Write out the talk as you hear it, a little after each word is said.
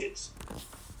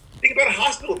Think about a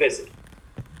hospital visit,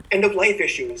 end of life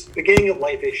issues, beginning of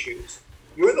life issues.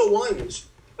 You're the ones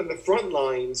on the front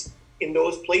lines in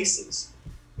those places.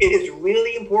 It is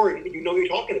really important that you know what you're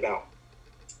talking about.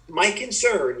 My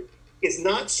concern is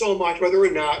not so much whether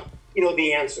or not you know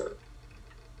the answer.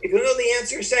 If you don't know the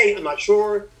answer, say, I'm not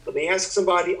sure, let me ask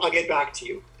somebody, I'll get back to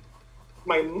you.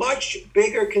 My much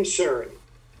bigger concern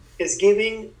is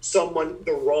giving someone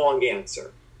the wrong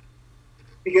answer.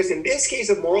 Because in this case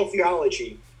of moral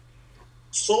theology,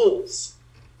 souls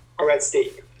are at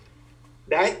stake.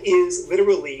 That is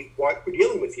literally what we're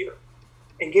dealing with here.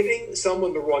 And giving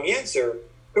someone the wrong answer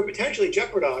could potentially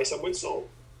jeopardize someone's soul.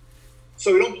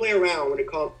 So we don't play around when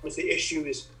it comes to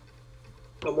issues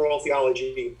of moral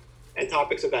theology and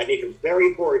topics of that nature. It's very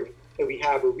important that we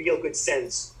have a real good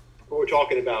sense of what we're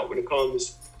talking about when it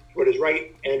comes to what is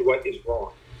right and what is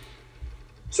wrong.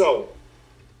 So,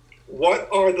 what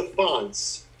are the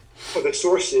fonts or the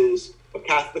sources of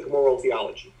Catholic moral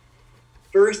theology?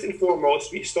 First and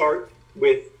foremost, we start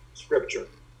with Scripture.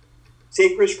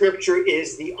 Sacred Scripture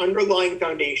is the underlying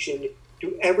foundation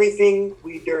to everything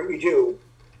we do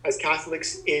as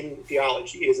Catholics in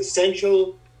theology. It is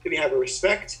essential that we have a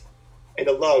respect and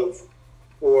a love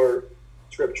for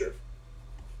Scripture.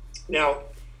 Now,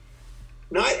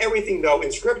 not everything, though,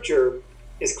 in Scripture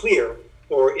is clear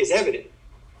or is evident.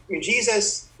 I mean,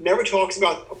 Jesus never talks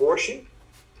about abortion,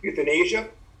 euthanasia,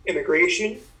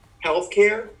 immigration,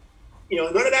 healthcare. None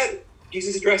of that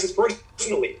Jesus addresses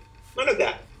personally. None of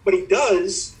that. But he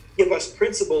does give us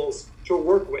principles to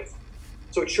work with.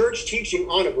 So church teaching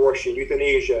on abortion,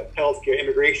 euthanasia, healthcare,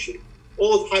 immigration,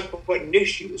 all of hot-button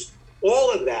issues,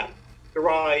 all of that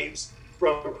derives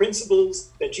from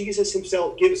principles that Jesus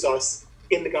himself gives us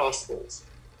in the Gospels.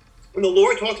 When the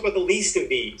Lord talks about the least of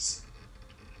these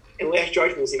in Last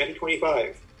Judgments in Matthew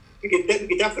 25, we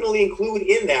could definitely include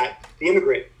in that the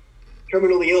immigrant,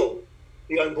 terminally ill,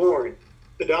 the unborn,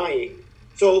 the dying.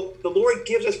 So the Lord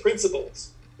gives us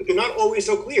principles, but they're not always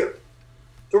so clear.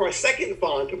 So our second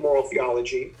font of moral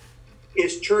theology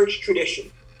is church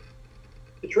tradition.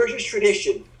 The church's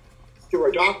tradition, through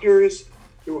her doctors,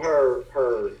 through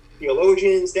her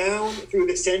theologians, down through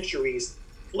the centuries,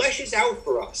 fleshes out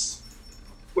for us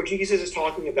what Jesus is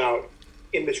talking about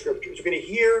in the Scriptures. We're going to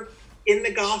hear in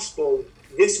the Gospel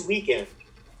this weekend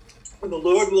when the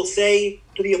Lord will say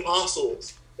to the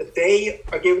apostles that they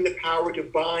are given the power to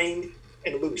bind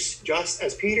and loose. Just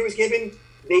as Peter was given,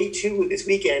 they too this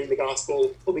weekend, the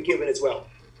Gospel, will be given as well.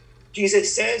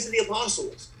 Jesus says to the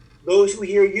apostles, those who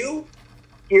hear you,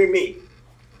 hear me.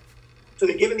 So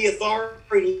they're given the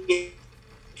authority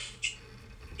to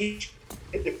teach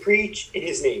and to preach in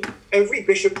his name. Every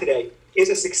bishop today is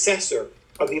a successor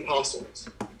of the apostles.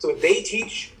 So if they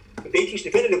teach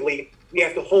definitively, we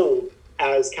have to hold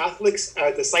as Catholics,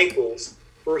 as disciples,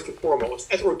 first and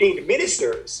foremost, as ordained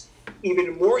ministers,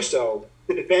 even more so,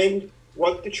 to defend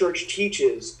what the church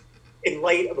teaches in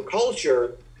light of a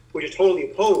culture which is totally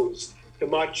opposed to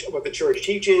much of what the church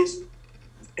teaches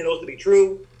and holds to be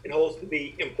true and holds to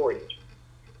be important.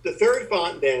 The third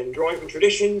font, then, drawing from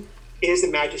tradition, is the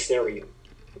magisterium.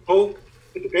 The Pope,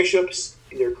 the bishops,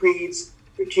 in their creeds,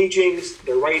 their teachings,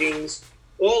 their writings,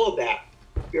 all of that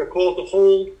we are called to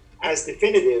hold as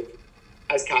definitive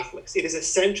as Catholics. It is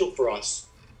essential for us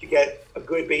to get a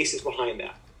good basis behind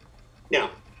that.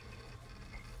 Now,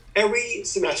 every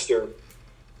semester,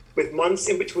 with months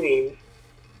in between,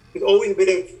 there's always a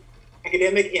bit of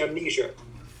academic amnesia.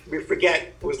 We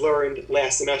forget what was learned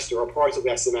last semester or parts of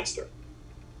last semester.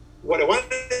 What I want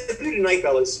to do tonight,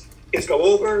 fellas, is go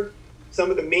over some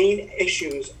of the main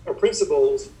issues or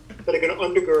principles that are going to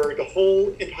undergird the whole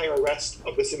entire rest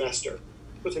of the semester.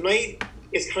 So tonight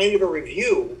is kind of a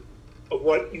review of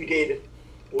what you did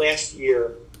last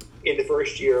year in the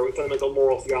first year with fundamental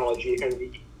moral theology, kind of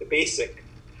the basic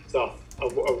stuff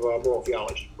of moral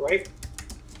theology, right?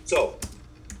 So,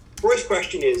 first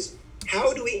question is,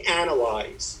 how do we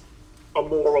analyze a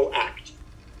moral act?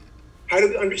 How do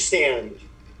we understand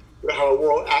how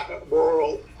a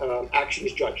moral action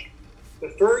is judged? The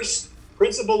first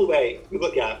principal way we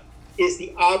look at is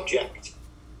the object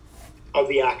of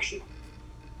the action.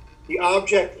 The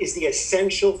object is the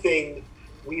essential thing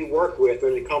we work with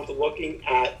when it comes to looking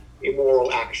at a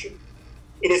moral action.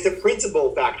 It is the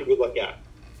principal factor we look at.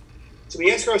 So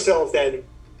we ask ourselves then,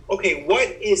 okay, what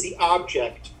is the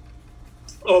object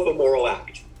of a moral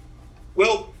act?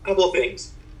 Well, a couple of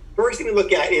things. First thing we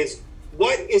look at is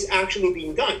what is actually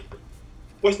being done?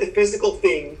 What's the physical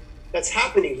thing that's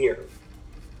happening here?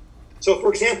 So, for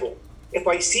example, if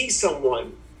I see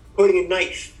someone putting a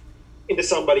knife into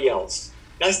somebody else,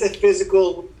 that's the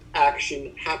physical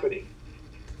action happening.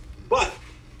 But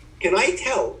can I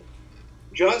tell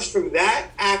just from that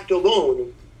act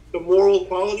alone the moral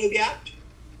quality of the act?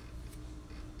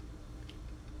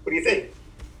 What do you think?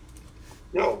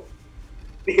 No.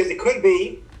 Because it could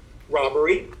be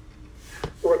robbery,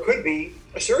 or it could be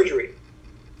a surgery.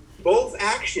 Both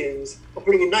actions are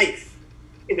putting a knife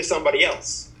into somebody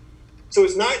else. So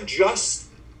it's not just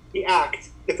the act,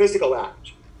 the physical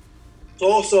act. It's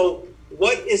also,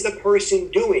 what is the person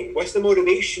doing? What's the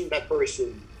motivation of that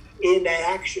person in that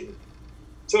action?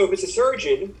 So if it's a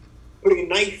surgeon putting a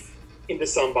knife into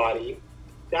somebody,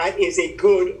 that is a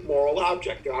good moral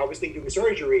object. They're obviously doing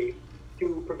surgery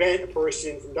to prevent a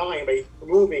person from dying by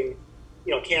removing,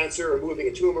 cancer, or removing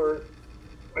a tumor,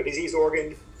 a diseased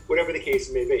organ, whatever the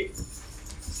case may be.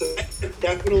 So that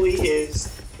definitely is,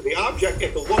 for the object,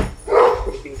 at the look,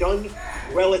 what is being done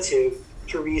relative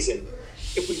to reason.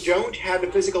 If we don't have the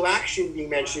physical action being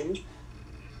mentioned,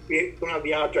 we don't have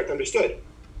the object understood.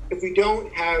 If we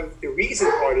don't have the reason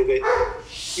part of it,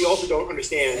 we also don't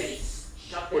understand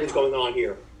what is going on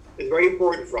here. It's very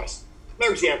important for us.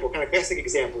 Another example, kind of classic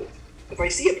example. If I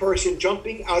see a person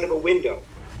jumping out of a window,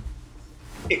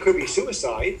 it could be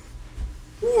suicide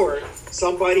or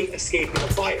somebody escaping a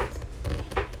fire.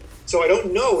 So I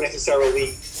don't know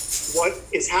necessarily what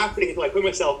is happening until I put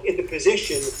myself in the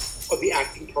position of the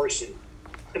acting person.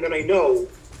 And then I know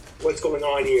what's going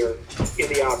on here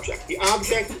in the object. The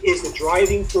object is the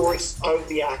driving force of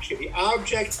the action. The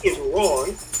object is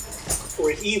wrong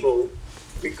or is evil,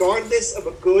 regardless of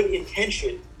a good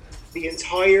intention, the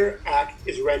entire act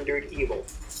is rendered evil.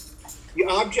 The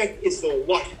object is the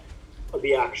what of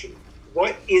the action.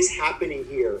 What is happening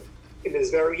here in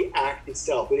this very act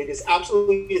itself? And it is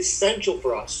absolutely essential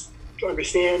for us to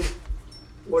understand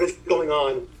what is going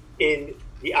on in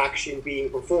the action being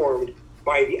performed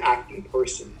by the acting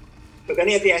person. But then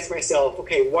I have to ask myself,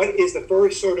 okay, what is the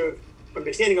first sort of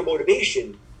understanding or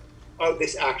motivation of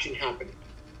this action happening?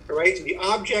 All right, so the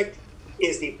object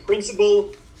is the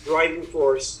principal driving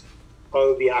force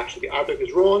of the action. The object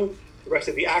is wrong, the rest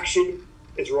of the action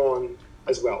is wrong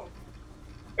as well.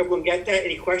 Everyone get that?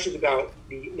 Any questions about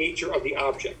the nature of the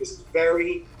object? This is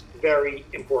very, very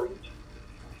important.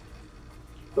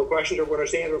 No questions? Everyone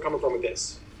understands where we're coming from with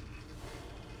this?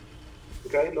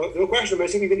 Okay, no question. I'm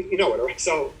assuming you know it, all right?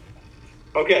 So,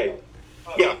 okay.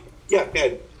 Yeah, go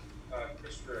ahead.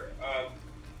 Christopher,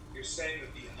 you're saying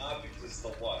that the object is the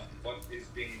what? What is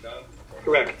being done?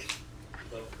 Correct.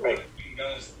 So right. What is being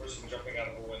done is the person jumping out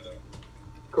of a window.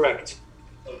 Correct.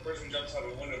 So the person jumps out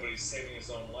of a window, but he's saving his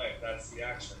own life. That's the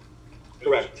action.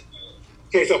 Correct.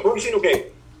 Okay, so the person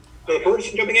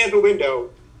jumping out of a window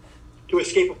to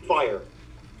escape a fire,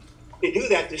 they do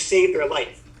that to save their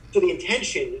life. So the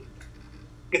intention,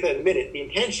 get that in a minute, the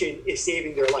intention is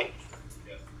saving their life.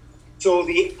 Yeah. So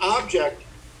the object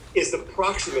is the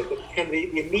proximate,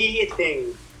 the immediate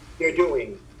thing they're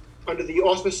doing under the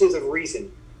auspices of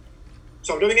reason.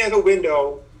 So I'm jumping out of a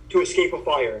window to escape a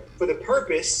fire for the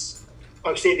purpose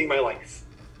of saving my life.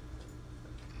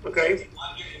 Okay?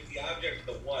 If the object,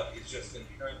 the what, is just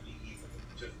inherently evil,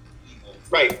 just evil.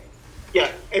 Right.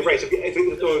 Yeah. Right. So if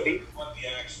you want the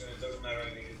action, it doesn't matter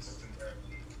anything. It's just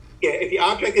inherently evil. Yeah. If the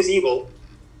object is evil,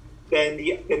 then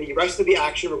the rest of the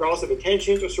action, regardless of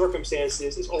intentions or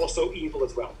circumstances, is also evil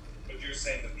as well. But you're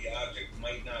saying that the object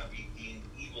might not be deemed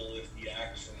evil if the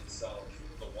action itself,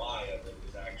 the why of it,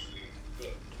 is actually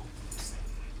good.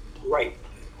 Right.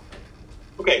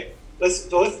 Okay. Let's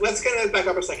kind of back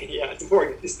up a second. Yeah, it's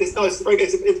important. It's important.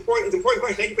 It's an important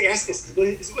question. Thank you for asking this.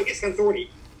 This is what gets kind of thorny.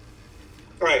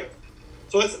 All right.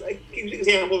 So let's give you an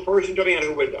example of a person jumping out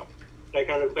of a window. That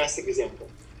kind of classic example.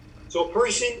 So a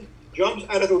person jumps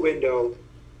out of a window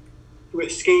to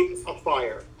escape a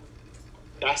fire.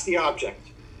 That's the object.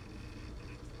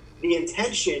 The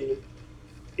intention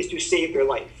is to save their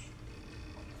life.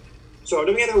 So I'm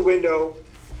jumping out of a window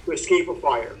to escape a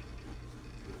fire.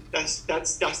 That's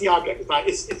the object.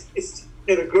 It's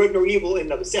neither good nor evil in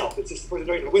and of itself. It's just the person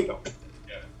jumping out of a window.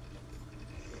 Yeah.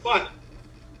 But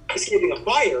escaping a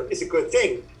fire is a good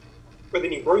thing, rather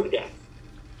than being burned to death.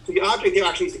 So the object there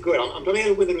actually is the good. I'm jumping out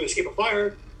of a window to escape a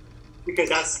fire because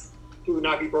that's to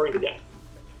not be burned to death.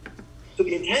 So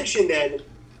the intention then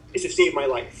is to save my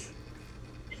life.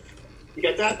 You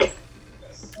get that?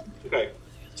 Yes. Okay.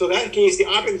 So in that case, the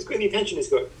object is good, the intention is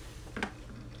good.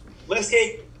 Let's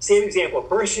take same example, a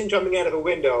person jumping out of a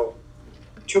window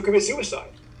to commit suicide.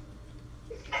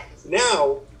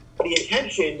 Now, the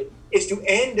intention is to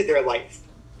end their life.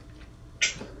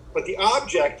 But the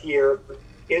object here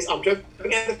is I'm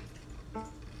jumping out of the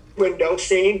window,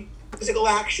 same physical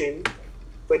action,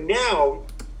 but now,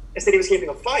 instead of escaping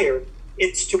a fire,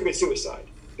 it's to commit suicide.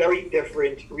 Very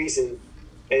different reason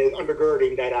is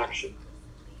undergirding that action.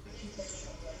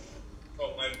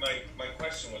 Oh, my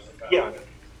question was the fact Yeah. that,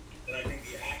 and I think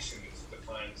the action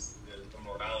defines the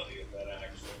morality of that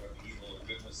action, or the evil or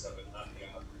goodness of it, not the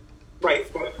object. Right.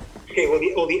 Okay. Well,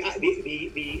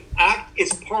 the act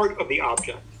is part of the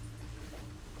object.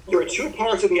 There are two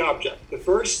parts of the object. The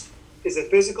first is a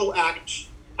physical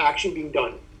action being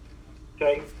done.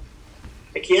 Okay.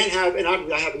 I can't have an object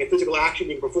without having a physical action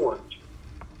being performed.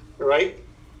 All right.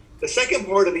 The second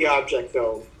part of the object,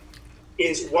 though,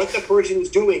 is what the person is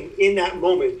doing in that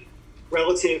moment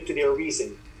relative to their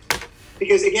reason.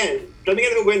 Because again, jumping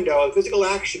out of a window, a physical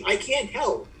action, I can't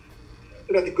tell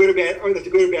if that's a good or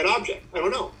bad object. I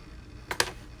don't know.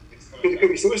 It could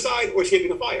be suicide or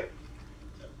escaping a fire.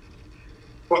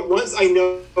 But once I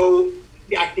know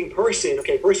the acting person,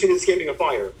 okay, person is escaping a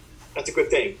fire, that's a good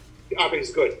thing. The object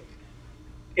is good.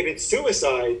 If it's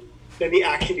suicide, then the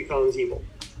action becomes evil.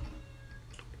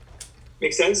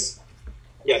 Make sense?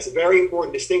 Yeah, it's a very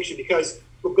important distinction because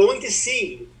we're going to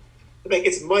see that it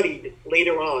gets muddied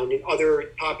later on in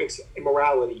other topics in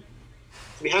morality.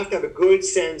 So we have to have a good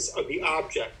sense of the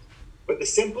object. But the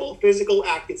simple physical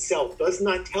act itself does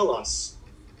not tell us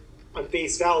on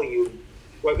face value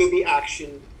whether the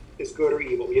action is good or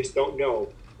evil. We just don't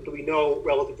know until we know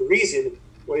relative to reason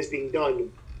what is being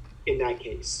done in that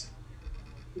case.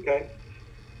 Okay?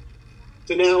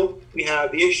 So now we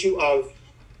have the issue of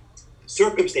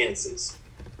circumstances.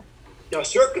 Now,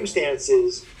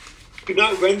 circumstances do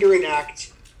not render an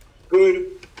act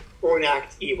good or an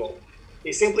act evil.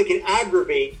 They simply can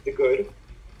aggravate the good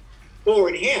or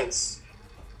enhance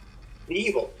the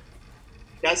evil.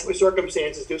 That's what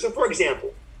circumstances do. So, for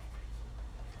example,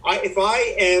 if I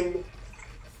am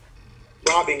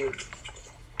robbing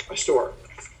a store,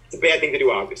 it's a bad thing to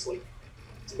do, obviously.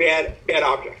 It's a bad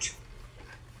object.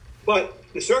 But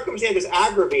the circumstance is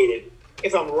aggravated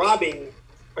if I'm robbing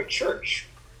a church.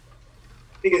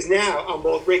 Because now I'm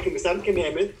both breaking the seventh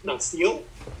commandment, not steal,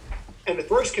 and the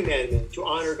first commandment, to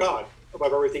honor God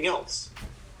above everything else.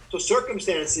 So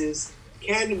circumstances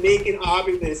can make an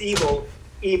object that is evil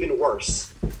even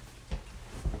worse.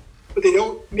 But they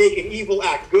don't make an evil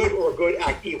act good or a good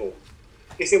act evil.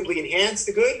 They simply enhance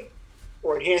the good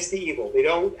or enhance the evil. They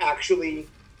don't actually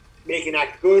make an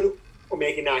act good or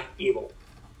make an act evil.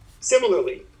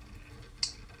 Similarly,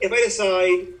 if I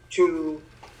decide to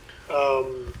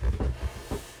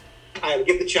I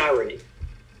give to charity,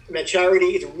 and that charity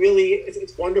is really,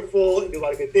 it's wonderful, and do a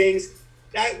lot of good things,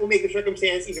 that will make the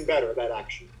circumstance even better, that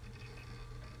action.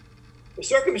 The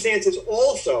circumstances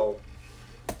also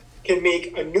can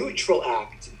make a neutral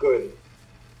act good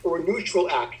or a neutral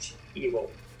act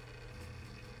evil.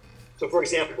 So, for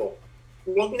example,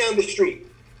 walking down the street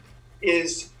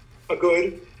is a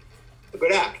good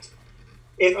act.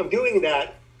 If I'm doing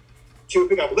that to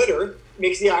pick up litter, it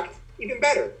makes the act even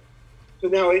better. So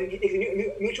now it's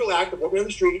a neutral act of walking down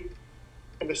the street,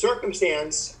 and the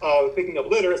circumstance of picking up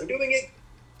litter as I'm doing it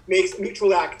makes a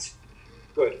neutral act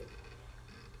good.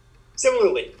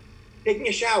 Similarly, taking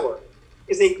a shower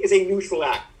is a neutral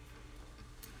act.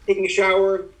 Taking a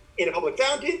shower in a public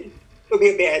fountain would be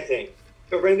a bad thing.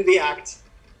 It would render the act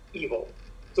evil.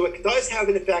 So it does have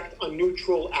an effect on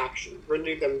neutral action,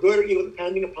 rendering them good or evil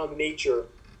depending upon the nature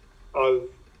of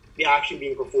the action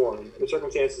being performed and the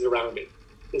circumstances around it.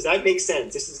 Does that make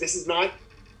sense? This is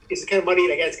kind of muddy,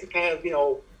 and I guess kind of,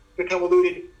 bit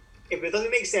convoluted. If it doesn't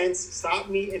make sense, stop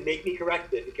me and make me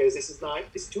correct it, because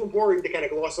it's too important to kind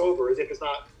of gloss over as if it's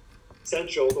not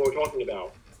essential to what we're talking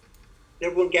about.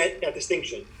 Everyone get that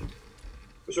distinction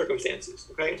for circumstances,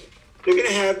 okay? They're going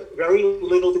to have very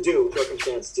little to do with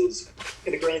circumstances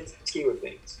in the grand scheme of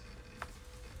things.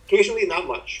 Occasionally, not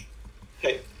much.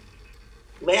 Okay.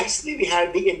 Lastly, we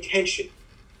have the intention.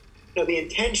 Now, the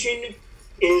intention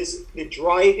is the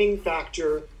driving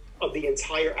factor of the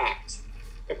entire act.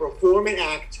 I perform an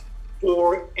act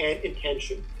for an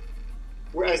intention.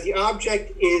 Whereas the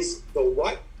object is the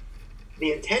what,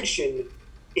 the intention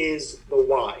is the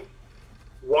why.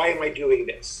 Why am I doing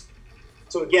this?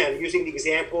 So again, using the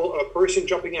example of a person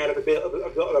jumping out of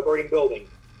a burning building.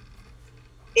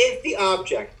 If the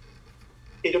object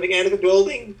is jumping out of the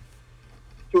building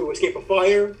to escape a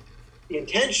fire, the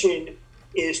intention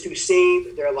is to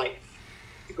save their life.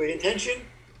 It's a good intention,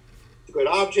 it's a good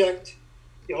object,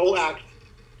 the whole act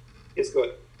is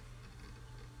good.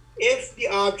 If the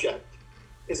object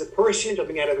is a person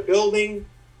jumping out of a building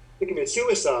to commit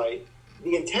suicide,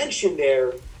 the intention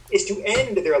there is to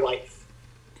end their life.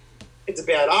 It's a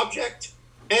bad object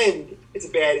and it's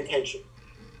a bad intention.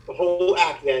 The whole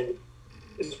act then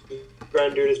is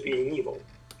rendered as being evil.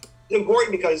 It's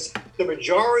important because the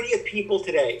majority of people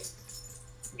today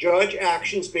judge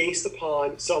actions based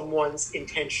upon someone's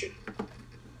intention.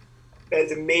 that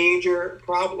is a major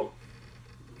problem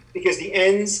because the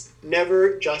ends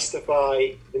never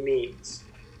justify the means,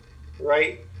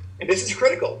 right? And this is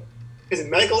critical because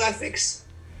in medical ethics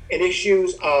and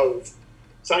issues of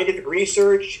scientific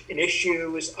research and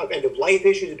issues of end-of-life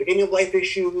issues and beginning-of-life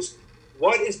issues,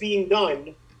 what is being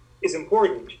done is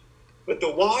important. But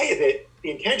the why of it, the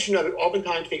intention of it,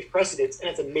 oftentimes takes precedence, and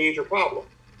that's a major problem.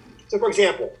 So, for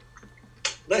example,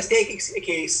 let's take a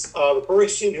case of a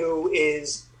person who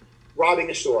is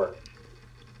robbing a store.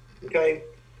 Okay?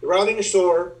 They're robbing a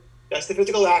store. That's the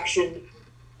physical action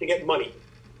to get money.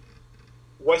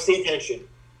 What's the intention?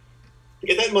 To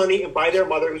get that money and buy their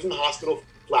mother, who's in the hospital,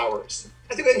 flowers.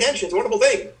 That's a good intention. It's a wonderful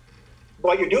thing.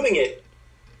 But you're doing it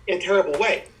in a terrible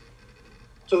way.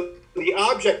 So the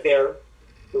object there,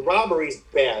 the robbery is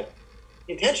bad.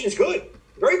 The intention is good.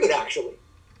 Very good, actually.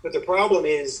 But the problem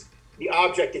is the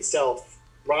object itself,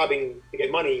 robbing to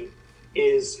get money,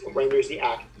 renders the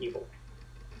act evil.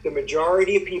 The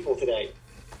majority of people today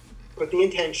put the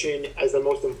intention as the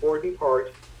most important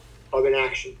part of an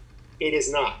action. It is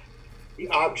not. The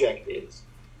object is.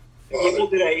 People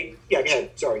today, yeah, go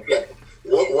ahead. Sorry. Yeah.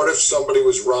 What if somebody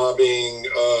was robbing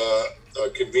a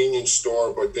convenience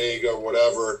store, bodega,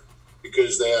 whatever,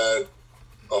 because they had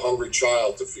a hungry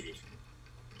child to feed?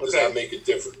 Does that make it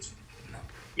different?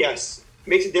 Yes. It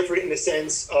makes it different in the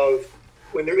sense of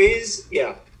when there is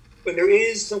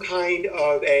some kind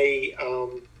of a,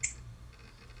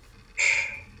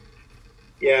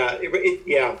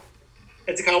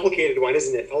 it's a complicated one,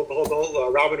 isn't it? The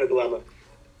whole Robin Hood dilemma.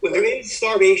 When there is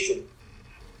starvation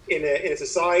in a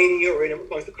society or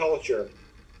amongst the culture,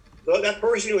 that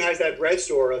person who has that bread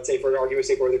store, let's say for argument's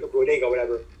sake, or the bodega, or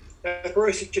whatever, that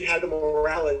person should have the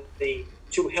morality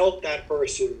to help that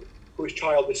person whose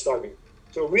child is starving.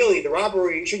 So really, the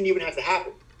robbery shouldn't even have to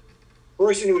happen. The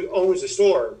person who owns the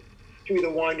store should be the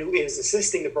one who is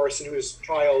assisting the person whose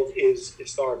child is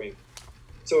starving.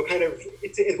 So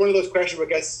it's one of those questions where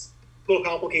it gets a little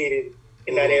complicated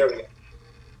in that area.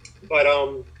 But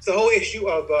it's the whole issue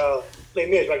of Les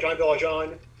Mis, right? Jean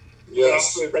Valjean,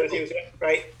 yes,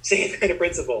 right? Same kind of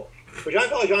principle. But Jean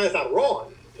Valjean is not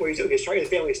wrong. Where his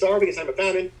family is starving, it's time of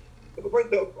famine. The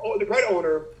bread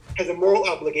owner has a moral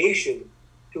obligation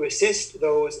to assist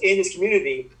those in his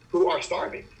community who are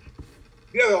starving.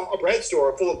 If you have a bread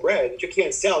store full of bread that you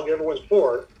can't sell because everyone's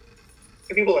poor,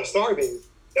 and people are starving,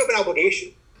 you have an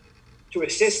obligation to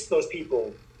assist those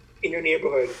people in your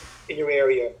neighborhood, in your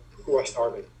area, who are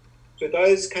starving. So it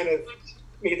does kind of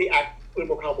make the act a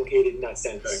little more complicated in that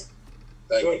sense.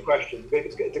 Okay. Good question.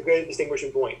 It's a good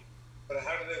distinguishing point. But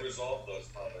how do they resolve those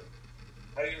problems?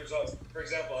 How do you resolve? For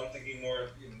example, I'm thinking more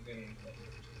in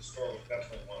the store was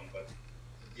definitely one, but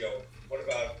what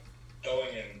about going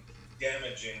and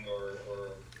damaging or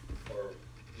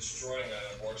destroying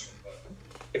an abortion clinic?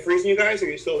 If freezing you guys, or are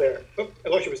you still there? Oh, I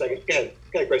lost you for a second. Go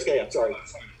ahead, Chris. Go ahead. Sorry.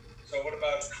 So what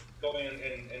about going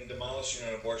and demolishing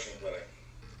an abortion clinic?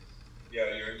 Yeah,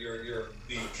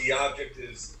 the object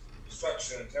is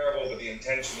destruction and terrible, but the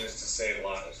intention is to save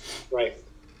lives. Right.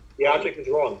 The object is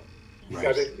wrong.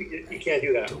 Right. You can't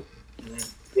do that.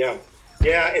 Mm-hmm. Yeah.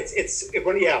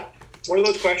 It's one of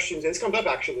those questions. And this comes up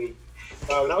actually.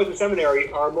 When I was in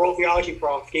seminary, our moral theology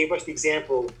prof gave us the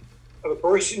example of a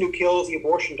person who kills the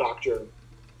abortion doctor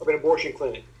of an abortion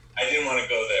clinic. I didn't want to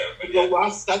go there, but well,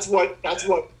 that's what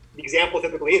the example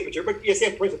typically is. But it's the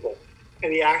same principle.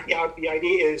 And the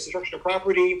idea is destruction of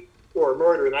property or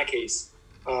murder in that case.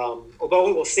 Although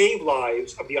it will save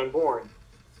lives of the unborn,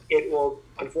 it will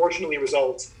unfortunately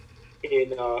result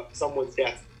in someone's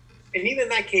death. And even in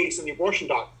that case, in the abortion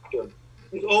doctor,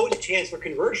 there's always a chance for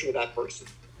conversion of that person.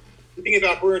 You think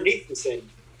about Bernard Nathanson,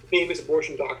 the famous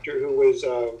abortion doctor who was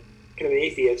kind of an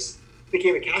atheist,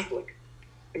 became a Catholic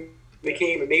and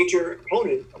became a major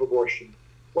opponent of abortion.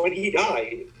 When he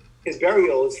died, his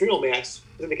funeral mass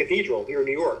was in the cathedral here in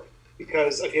New York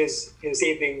because of his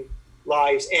saving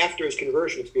lives after his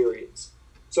conversion experience.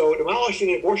 So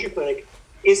demolishing an abortion clinic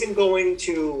isn't going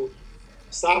to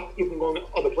stop people from going to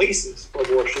other places for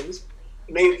abortions.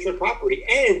 It may destroy property,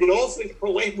 and it also makes the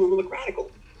pro-life movement look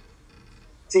radical.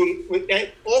 See,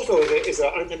 that also is an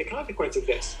unintended consequence of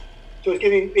this. So it's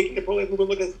making the pro-life movement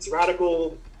look like this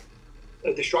radical,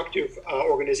 destructive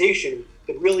organization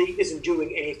that really isn't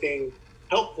doing anything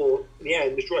helpful in the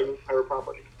end, destroying private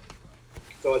property.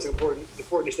 So it's an important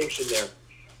distinction there.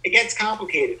 It gets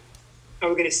complicated. And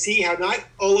we're going to see how not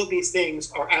all of these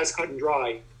things are as cut and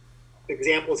dry. The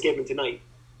example is given tonight.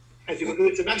 As we go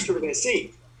through the semester, we're going to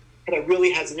see how that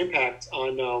really has an impact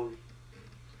on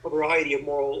a variety of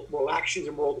moral actions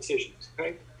and moral decisions.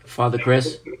 Okay, Father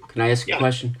Chris, can I ask a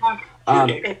question?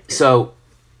 Yeah. So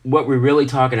what we're really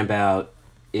talking about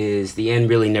is the end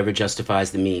really never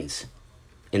justifies the means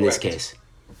in this Correct. case.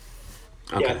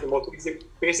 Yeah, Okay. the most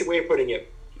basic way of putting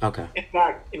it. Okay. In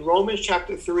fact, in Romans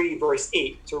chapter 3, verse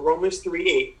 8, so Romans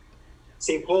 3:8,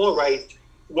 St. Paul writes,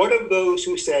 "What of those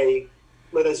who say,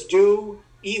 'Let us do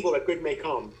evil that good may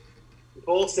come'?" And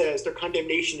Paul says their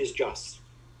condemnation is just.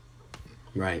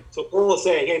 Right. So Paul is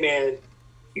saying, hey man,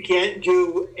 you can't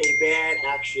do a bad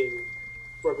action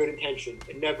for a good intention.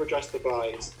 It never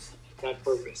justifies that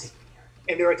purpose.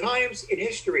 And there are times in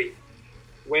history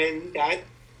when that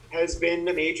has been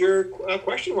a major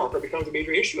question mark or becomes a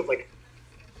major issue of like,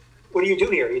 what do you do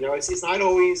here? It's not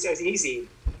always as easy.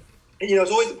 And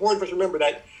it's always important for us to remember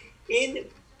that in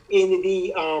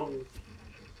the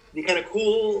kind of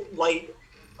cool light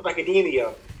of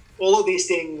academia, all of these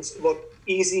things look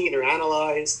easy and they're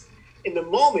analyzed. In the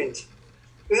moment,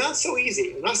 they're not so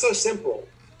easy, they're not so simple.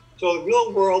 So the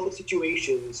real world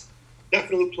situations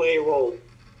definitely play a role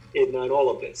in all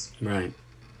of this. Right.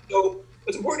 So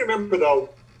what's important to remember, though,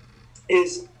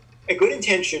 is a good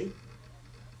intention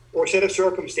or set of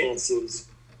circumstances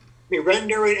may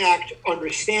render an act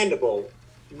understandable,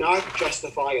 not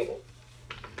justifiable.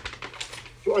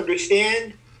 To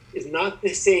understand is not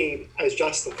the same as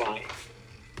justifying.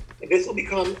 And this will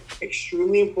become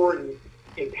extremely important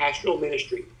in pastoral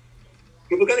ministry.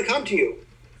 People are going to come to you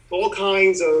with all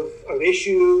kinds of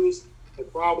issues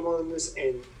and problems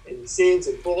and sins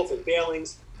and faults and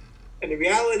failings. And the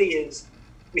reality is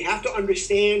we have to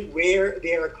understand where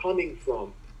they are coming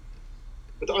from.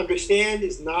 But to understand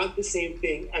is not the same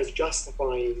thing as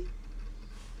justifying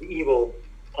the evil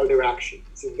of their action.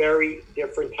 It's a very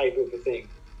different type of a thing.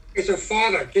 So,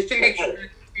 Father, just to make sure I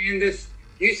understand this,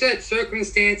 you said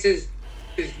circumstances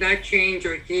does not change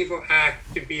an evil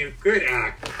act to be a good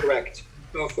act. Correct.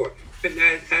 So forth. But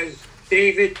as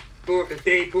Dave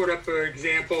brought up an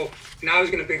example, and I was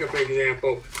going to pick up an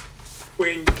example,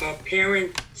 when a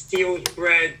parent steals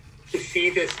bread to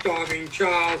feed their starving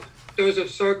child, those are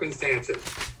circumstances.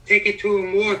 Take it to a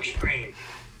more extreme.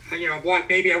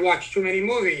 Maybe I watched too many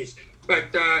movies,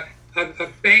 but a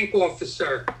bank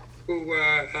officer who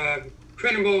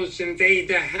criminals invade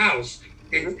their house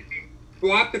and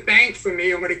rob the bank for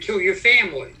me, I'm going to kill your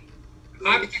family.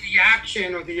 Obviously, the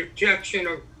action or the objection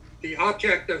or the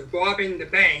object of robbing the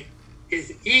bank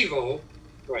is evil,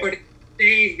 Right. but it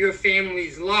saves your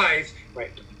family's lives.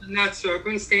 Right. Not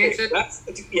circumstances. That's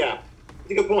a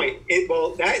good point.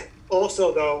 That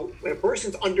also, though, when a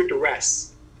person's under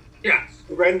duress, Yes.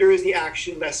 renders the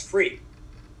action less free.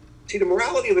 See, the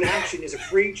morality of an action is a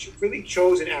freely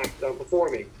chosen act that I'm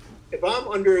performing. If I'm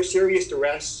under serious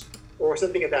duress or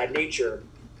something of that nature,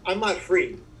 I'm not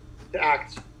free to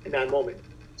act in that moment.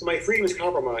 So my freedom is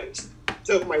compromised.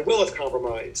 So if my will is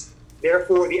compromised,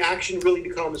 therefore the action really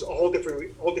becomes a whole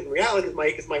different reality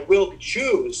because my will to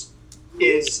choose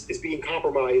is being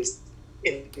compromised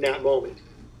in that moment.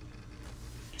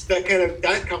 So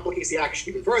that complicates the action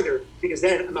even further because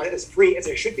then I'm not as free as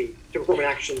I should be to perform an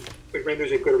action which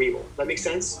renders it good or evil. Does that make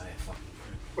sense?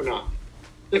 Or not?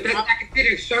 But that's not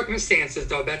considered circumstances,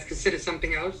 though. That's considered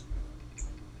something else.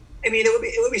 I mean,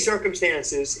 it would be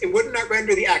circumstances. It would not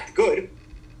render the act good,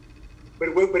 but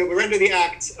it would render the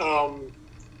act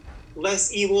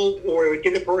less evil, or it would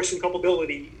give the person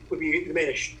culpability would be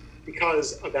diminished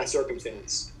because of that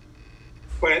circumstance.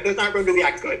 But it does not render the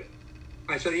act good.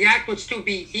 Right, so the act would still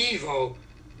be evil,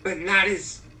 but not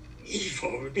as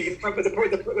evil. It would be. But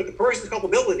the person's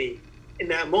culpability in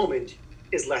that moment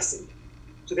is lessened.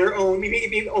 So their own,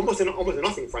 maybe almost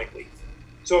nothing, frankly.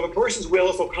 So if a person's will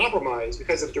is so compromised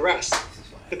because of duress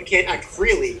that they can't act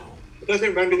freely, it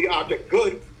doesn't render the object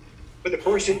good, but the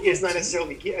person is not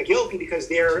necessarily guilty because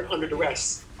they're under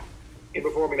duress in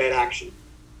performing that action.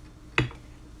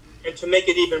 And to make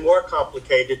it even more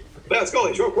complicated, Let's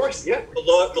go. Sure, of course, yeah.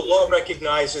 the law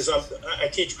recognizes, I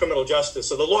teach criminal justice,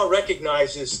 so the law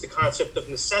recognizes the concept of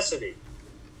necessity.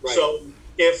 Right. So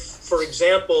if, for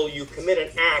example, you commit an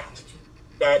act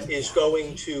that is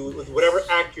going to, whatever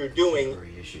act you're doing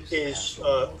is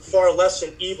far less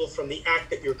an evil from the act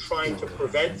that you're trying to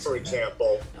prevent, for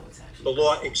example, the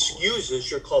law excuses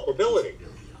your culpability.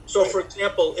 So, for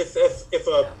example, if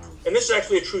and this is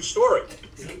actually a true story.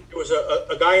 There was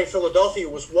a guy in Philadelphia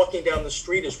who was walking down the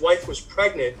street. His wife was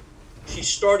pregnant. She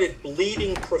started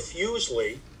bleeding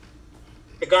profusely.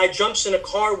 The guy jumps in a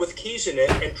car with keys in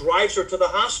it and drives her to the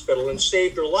hospital and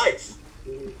saved her life.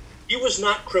 He was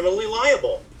not criminally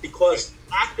liable because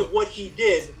the act of what he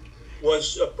did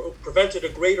was prevented a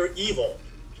greater evil.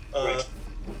 Right.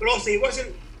 But also, he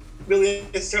wasn't really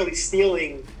necessarily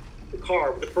stealing the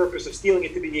car with the purpose of stealing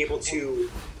it to be able to,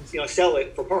 sell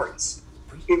it for parts.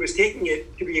 He was taking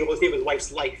it to be able to save his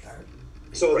wife's life.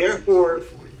 So therefore,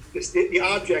 the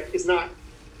object is not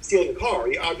stealing a car.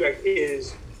 The object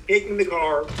is taking the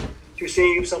car to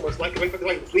save someone's life,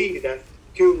 like bleeding to death,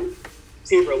 to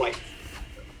save her life.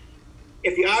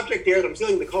 If the object there that I'm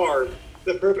stealing the car,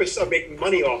 the purpose of making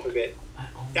money off of it,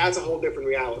 that's a whole different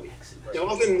reality. Now,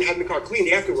 other than having the car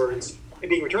cleaned afterwards and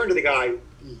being returned to the guy,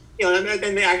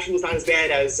 then the action is not as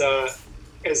bad as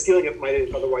stealing it might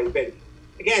have otherwise been.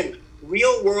 Again,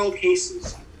 real world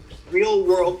cases, real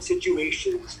world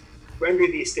situations render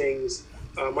these things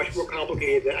much more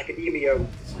complicated than academia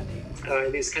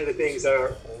and these kinds of things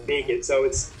make it. So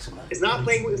it's not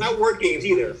word games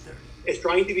either. It's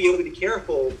trying to be able to be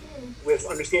careful with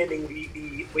understanding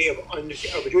the way of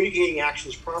adjudicating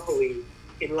actions properly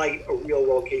in light of real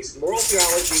world cases. Moral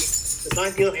theology does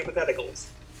not deal in hypotheticals.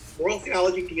 Moral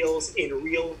theology deals in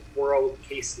real world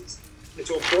cases. It's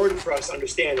so important for us to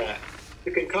understand that.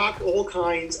 To concoct all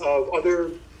kinds of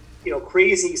other,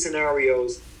 crazy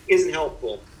scenarios isn't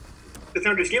helpful. The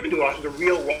time that's given to us is a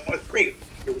real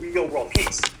world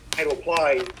case. How to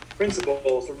apply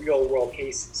principles to real world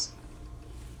cases.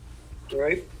 All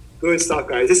right? Good stuff,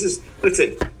 guys.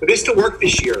 Listen, for this to work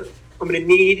this year, I'm going to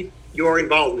need your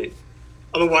involvement.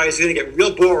 Otherwise, it's going to get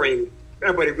real boring for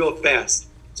everybody real fast.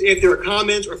 So if there are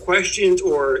comments or questions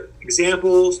or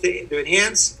examples to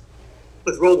enhance,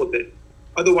 let's roll with it.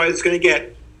 Otherwise, it's going to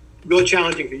get real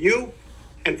challenging for you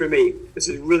and for me. This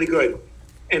is really good.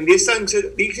 And these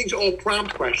things are all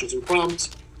prompt questions and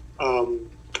prompt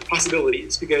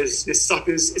possibilities, because this stuff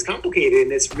is complicated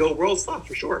and it's real world stuff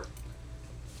for sure.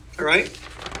 All right?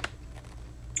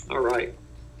 All right.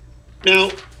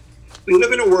 Now, we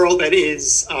live in a world that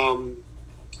is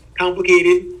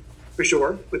complicated for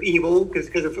sure, with evil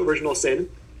because of original sin.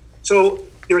 So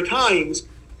there are times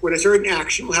when a certain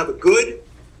action will have a good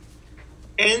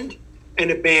end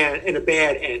and a bad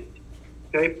end.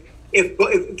 Okay?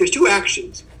 If there's two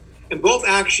actions and both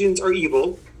actions are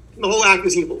evil, the whole act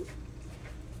is evil.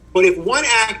 But if one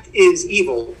act is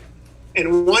evil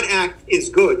and one act is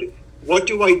good, what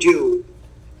do I do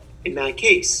in that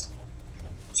case?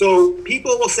 So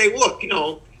people will say, look,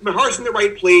 my heart's in the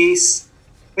right place.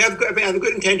 I have a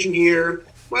good intention here.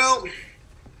 Well,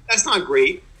 that's not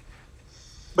great.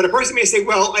 But a person may say,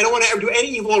 well, I don't want to ever do any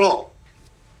evil at all.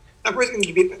 That person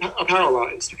can be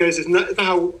paralyzed because it's not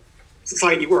how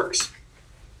society works.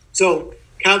 So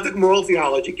Catholic moral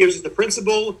theology gives us the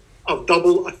principle of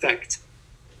double effect,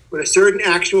 when a certain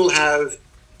action will have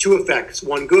two effects,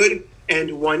 one good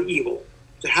and one evil.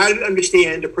 So how do we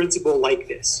understand a principle like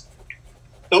this?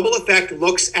 Double effect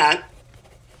looks at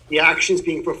the actions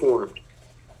being performed.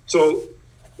 So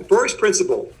the first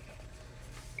principle,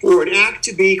 for an act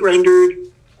to be rendered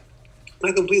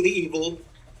not completely evil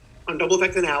on double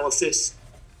effect analysis,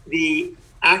 the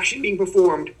action being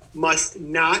performed must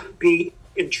not be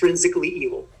intrinsically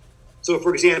evil. So,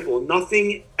 for example,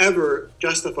 nothing ever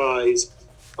justifies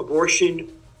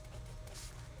abortion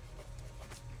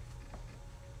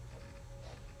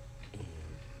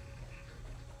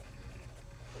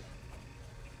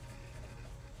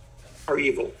or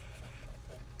evil.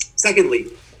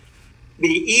 Secondly, the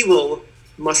evil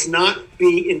must not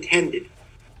be intended.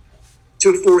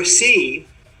 To foresee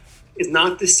is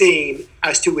not the same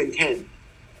as to intend.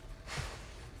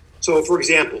 So, for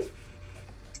example,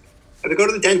 if I go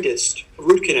to the dentist, a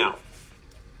root canal,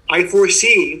 I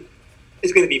foresee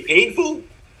it's going to be painful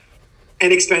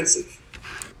and expensive.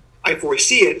 I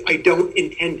foresee it, I don't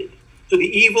intend it. So the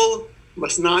evil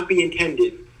must not be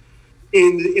intended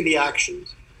in the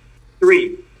actions.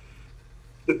 3,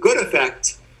 the good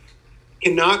effect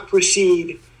cannot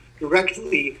proceed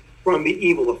directly from the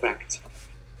evil effect.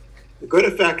 The good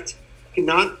effect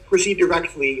cannot proceed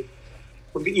directly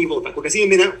from the evil effect. We're going to see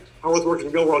in a minute how it works in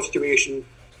a real world situation.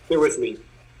 Bear with me.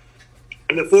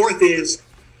 And the fourth is,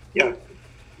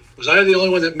 Was I the only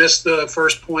one that missed the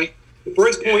first point? The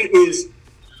first point is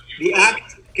the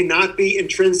act cannot be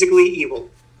intrinsically evil.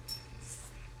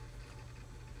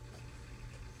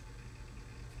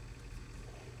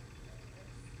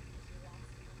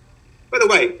 By the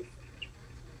way,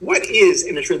 what is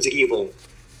an intrinsic evil?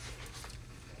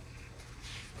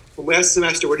 From last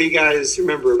semester, what do you guys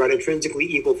remember about intrinsically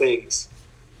evil things?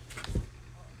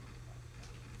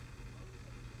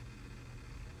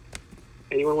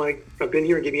 Anyone want to jump in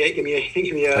here and give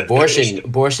me a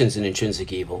Abortion's an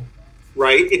intrinsic evil.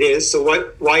 Right, it is. So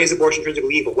why is abortion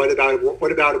intrinsically evil? What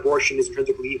about abortion is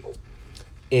intrinsically evil?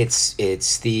 It's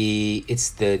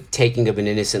the taking of an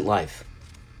innocent life.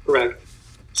 Correct.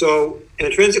 So an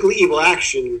intrinsically evil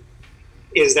action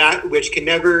is that which can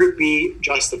never be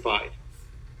justified.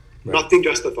 Right. Nothing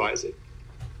justifies it.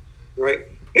 Right?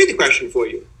 Here's a question for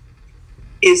you.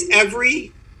 Is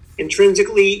every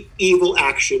intrinsically evil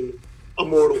action a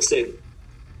mortal sin?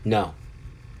 No.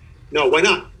 No, why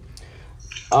not?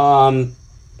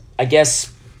 I guess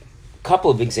a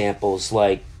couple of examples,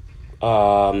 like,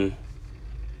 for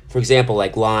example,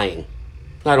 like lying.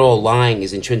 Not all lying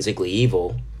is intrinsically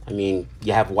evil. I mean,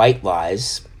 you have white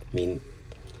lies. I mean,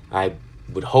 I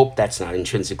would hope that's not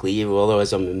intrinsically evil,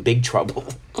 otherwise I'm in big trouble.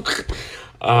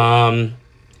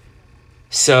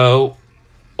 So,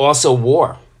 also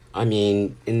war. I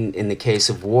mean, in the case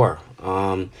of war,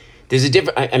 there's a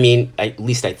different. I mean, at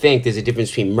least I think there's a difference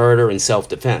between murder and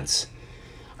self-defense.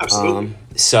 Absolutely.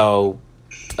 So,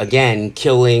 again,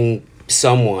 killing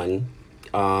someone,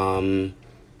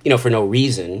 for no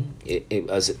reason,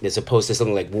 as opposed to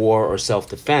something like war or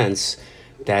self-defense,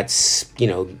 that's,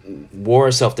 war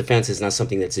or self-defense is not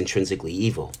something that's intrinsically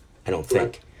evil, I don't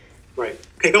think. Right.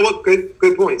 Okay,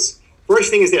 good points.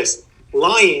 First thing is this.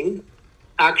 Lying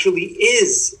actually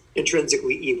is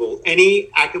intrinsically evil. Any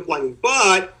act of lying,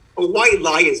 but a white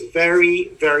lie is very,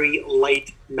 very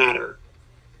light matter.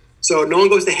 So no one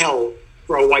goes to hell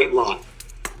for a white lie,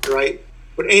 right?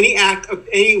 But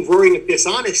any wording of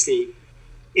dishonesty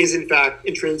is in fact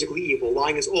intrinsically evil.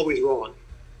 Lying is always wrong.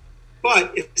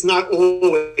 But it's not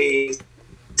always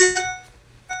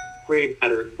grave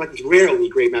matter. In fact, it's rarely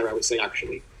grave matter, I would say,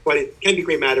 actually. But it can be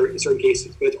grave matter in certain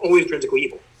cases, but it's always intrinsically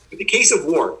evil. In the case of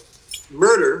war,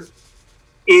 murder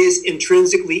is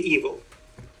intrinsically evil.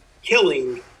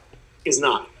 Killing is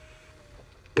not.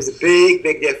 There's a big,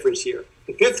 big difference here.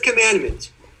 The fifth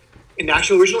commandment in the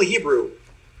actual original Hebrew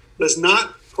does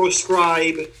not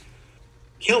proscribe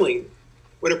killing.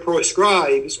 What it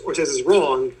proscribes or says is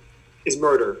wrong is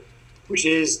murder, which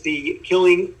is the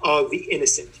killing of the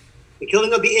innocent. The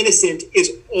killing of the innocent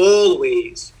is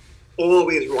always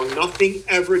wrong. Nothing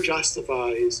ever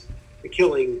justifies the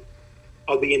killing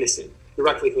of the innocent,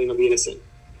 directly killing of the innocent.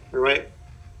 All right?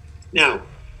 Now,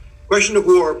 question of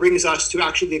war brings us to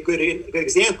actually a good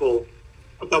example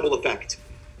of double effect.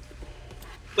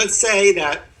 Let's say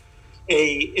that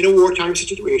in a wartime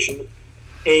situation,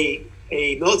 a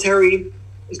military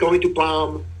is going to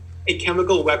bomb a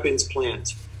chemical weapons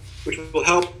plant, which will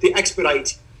help to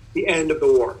expedite the end of the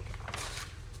war.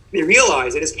 They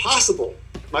realize it is possible,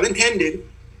 not intended,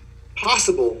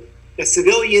 possible that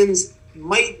civilians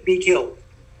might be killed.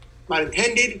 Not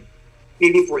intended,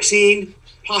 maybe foreseen,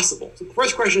 possible. So the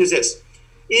first question is this.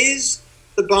 Is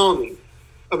the bombing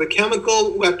of a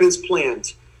chemical weapons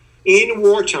plant in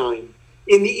wartime,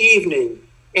 in the evening,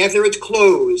 after it's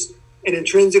closed, an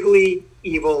intrinsically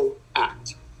evil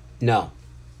act? No.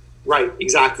 Right,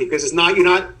 exactly, because you're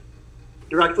not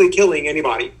directly killing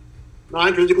anybody. Not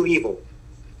intrinsically evil.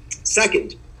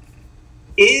 Second,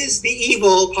 is the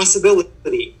evil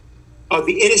possibility of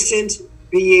the innocent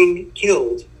being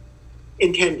killed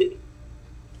intended?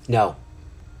 No.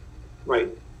 Right.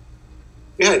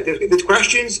 Yeah, there's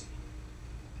questions.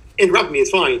 Interrupt me, it's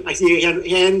fine. I see your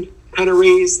hand kind of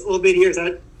raised a little bit here. Is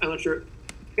that, I'm not sure.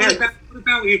 What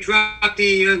about when you drop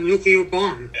the nuclear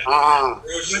bomb? Ah.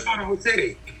 What about the whole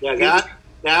city? Yeah,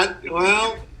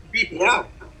 well, People. yeah.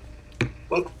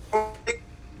 Well,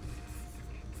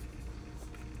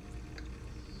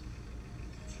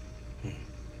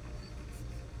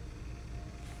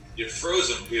 You're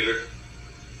frozen, Peter.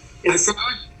 it's,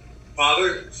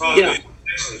 Father, Yeah. the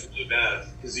connection is really bad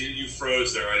because you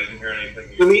froze there. I didn't hear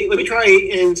anything. let me try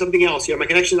in something else here. My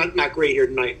connection's not great here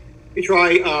tonight. Let me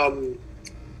try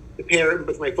the pair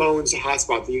with my phone's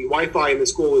hotspot. The Wi-Fi in the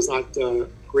school is not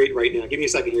great right now. Give me a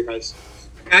second here, guys.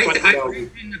 I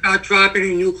mentioned about dropping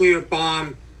a nuclear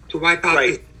bomb to wipe out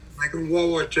Right. like in World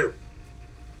War II.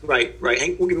 Right.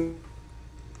 We'll give him.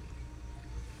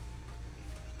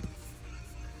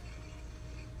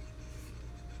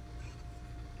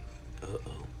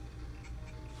 Uh-oh.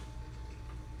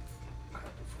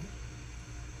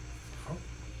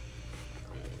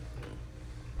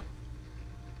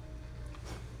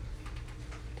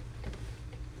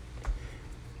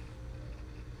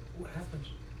 What happens?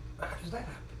 How does that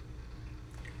happen?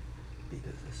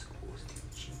 Because the school's too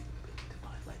cheap to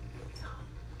buy like really hot,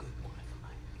 good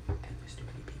Wi-Fi, and there's too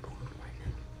many people on right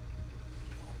now.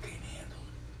 Can't handle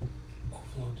it.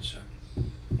 Overload the server.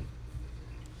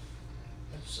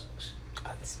 That sucks.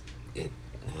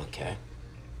 Okay.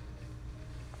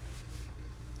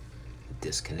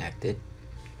 Disconnected.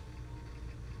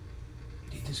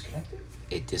 You disconnected?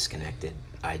 It disconnected.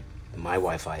 My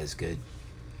Wi-Fi is good.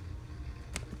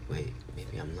 Wait,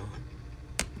 maybe I'm not.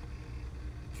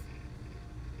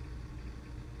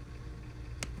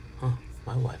 Huh,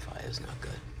 my Wi-Fi is not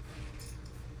good.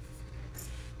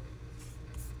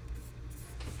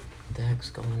 What the heck's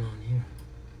going on here?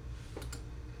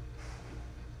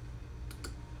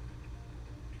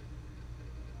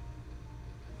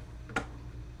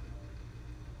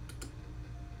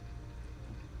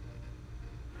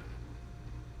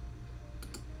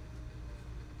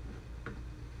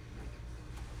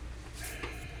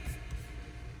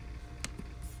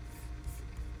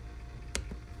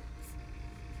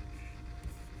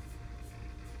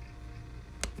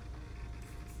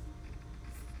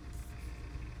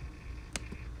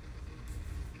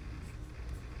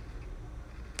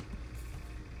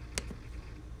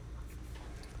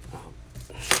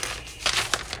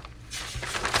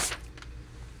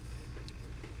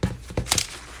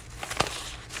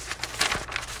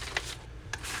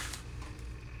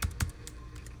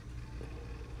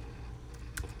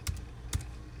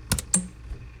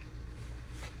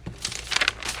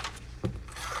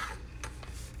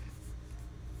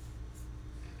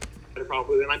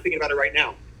 probably than I'm thinking about it right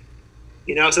now.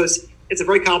 So it's a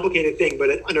very complicated thing, but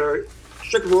under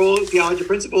strict moral theology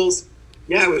principles,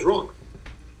 yeah, it was wrong.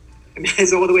 I mean,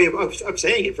 that's all the way of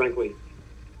saying it, frankly.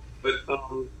 But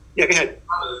yeah, go ahead.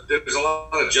 There's a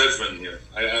lot of judgment here.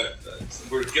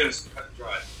 We're getting cut and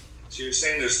dry. So you're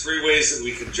saying there's three ways that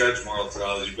we can judge moral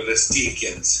theology, but as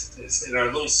deacons, it's in our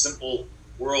little simple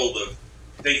world of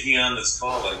taking on this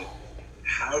calling,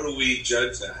 how do we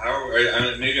judge that?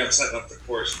 Maybe I'm setting up the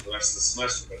course for the rest of the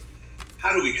semester, but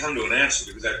how do we come to an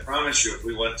answer? Because I promise you, if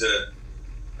we went to,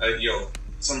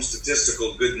 some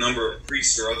statistical good number of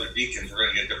priests or other deacons, we're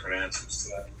going to get different answers to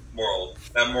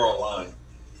that moral line.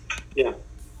 Yeah.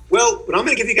 Well, what I'm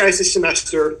going to give you guys this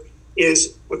semester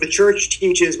is what the church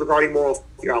teaches regarding moral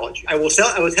theology. I will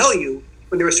tell you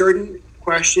when there are certain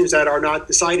questions that are not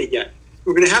decided yet.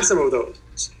 We're going to have some of those.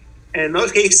 And in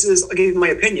those cases, I'll give you my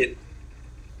opinion.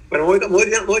 But I'm only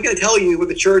going to tell you what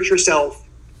the church herself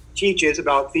teaches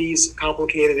about these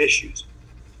complicated issues.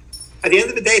 At the end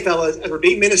of the day, fellas, as we're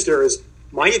being ministers,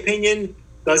 my opinion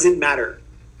doesn't matter.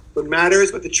 What matters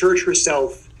is what the church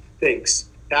herself thinks.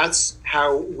 That's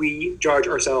how we judge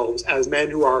ourselves as men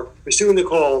who are pursuing the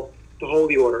call to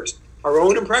holy orders. Our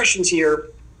own impressions here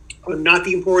are not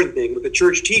the important thing. What the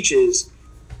church teaches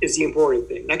is the important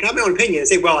thing. And I can have my own opinion and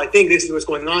say, well, I think this is what's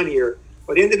going on here.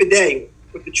 But at the end of the day,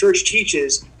 what the church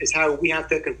teaches is how we have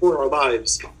to comport our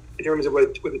lives in terms of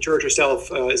what the church herself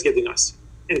is giving us.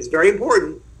 And it's very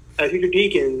important as future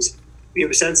deacons we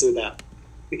have a sense of that.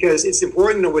 Because it's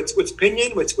important to know what's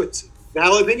opinion, what's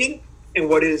valid opinion, and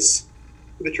what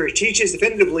the church teaches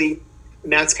definitively,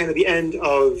 and that's kind of the end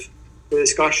of the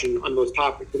discussion on those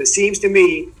topics. But it seems to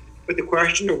me, with the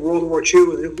question of World War II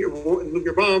and the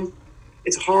nuclear bomb,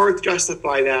 it's hard to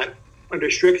justify that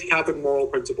under strict Catholic moral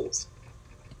principles.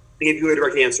 To give you a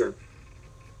direct answer.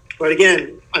 But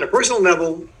again, on a personal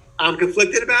level, I'm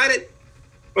conflicted about it,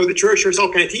 but the church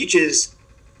herself kind of teaches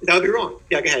that would be wrong.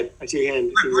 Yeah, go ahead. I see your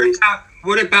hand.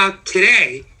 What about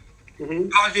today? Mm-hmm.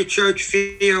 How does the church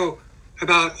feel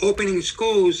about opening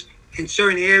schools in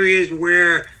certain areas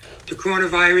where the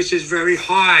coronavirus is very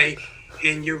high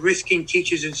and you're risking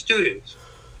teachers and students?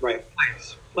 Right.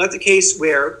 Well, that's a case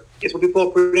where it's what we call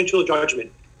prudential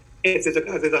judgment. If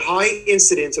there's a high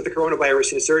incidence of the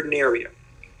coronavirus in a certain area,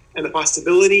 and the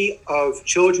possibility of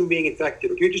children being infected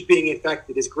or teachers being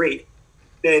infected is great,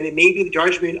 then it may be the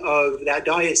judgment of that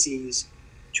diocese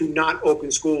to not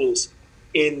open schools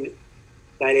in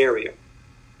that area.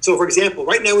 So, for example,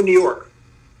 right now in New York,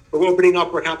 we're opening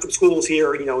up our Catholic schools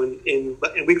here, in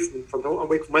a week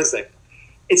from Wednesday.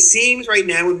 It seems right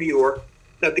now in New York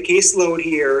that the caseload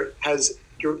here has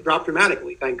dropped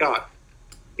dramatically, thank God.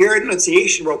 Here at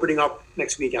Annunciation, we're opening up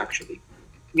next week, actually.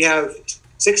 We have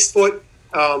 6 foot,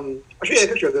 I'll show you a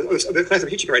picture of the class I'm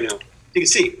teaching right now. You can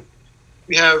see.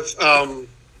 We have,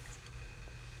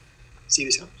 see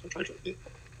this,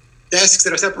 desks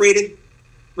that are separated,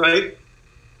 right?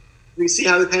 You can see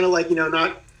how they're kind of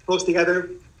not close together.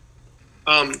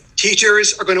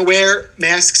 Teachers are going to wear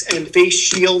masks and face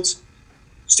shields.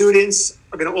 Students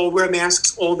are going to all wear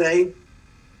masks all day.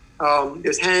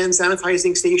 There's hand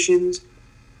sanitizing stations.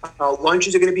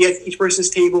 Lunches are going to be at each person's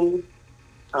table.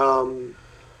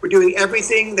 We're doing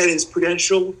everything that is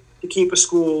prudential to keep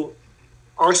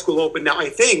our school open. Now, I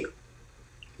think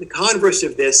the converse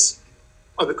of this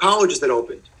are the colleges that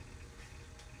opened.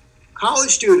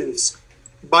 College students,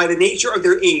 by the nature of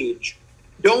their age,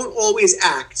 don't always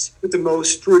act with the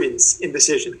most prudence in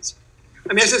decisions.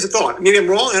 I mean, that's just a thought. Maybe I'm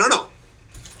wrong, I don't know.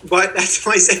 But that's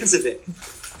my sense of it.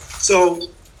 So,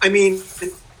 I mean,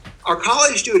 our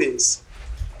college students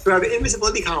who have an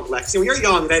invincibility complex, and when you're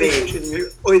young, that age, and you're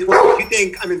always you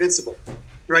think I'm invincible,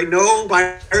 right? No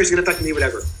virus is going to affect me,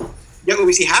 whatever. Yet what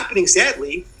we see happening,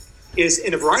 sadly, is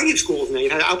in a variety of schools now,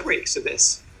 you've had outbreaks of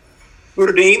this.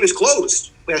 Notre Dame is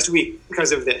closed last week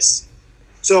because of this.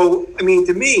 So, I mean,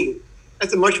 to me,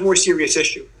 that's a much more serious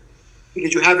issue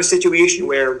because you have a situation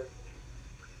where,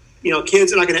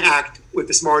 kids are not going to act with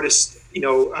the smartest,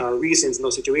 reasons in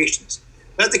those situations.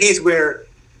 That's the case where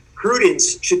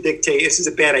prudence should dictate this is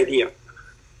a bad idea.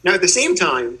 Now, at the same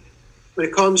time, when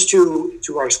it comes to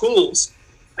our schools,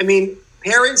 I mean,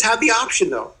 parents have the option,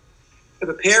 though. If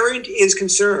a parent is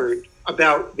concerned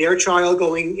about their child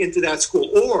going into that school,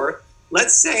 or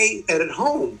let's say that at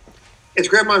home, it's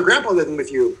grandma and grandpa living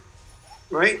with you,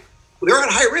 right? Well, they're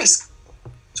at high risk.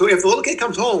 So if the little kid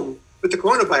comes home with the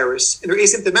coronavirus and they're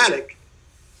asymptomatic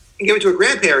and give it to a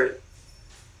grandparent,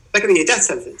 that could be a death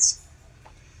sentence.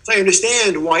 So I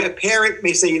understand why a parent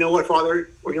may say, you know what, father,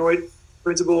 or you know what,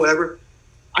 principal, whatever,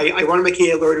 I want my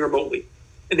kid learning remotely.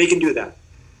 And they can do that.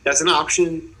 That's an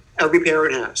option every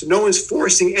parent has. So no one's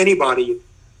forcing anybody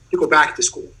to go back to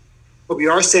school. But we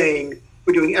are saying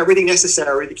we're doing everything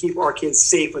necessary to keep our kids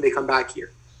safe when they come back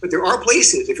here. But there are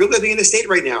places, if you're living in the state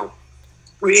right now,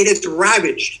 where it has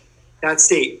ravaged that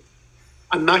state,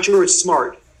 I'm not sure it's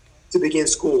smart to begin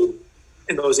school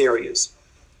in those areas.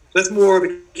 So that's more of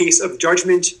a case of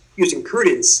judgment using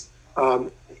prudence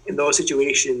in those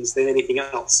situations than anything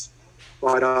else.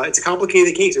 But it's a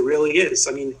complicated case. It really is.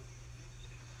 I mean,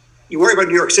 you worry about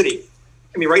New York City.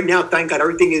 I mean, right now, thank God,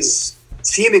 everything is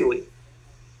seemingly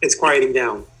it's quieting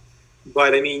down.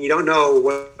 But I mean, you don't know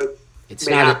what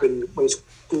may happen when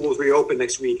schools reopen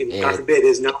next week, and God forbid,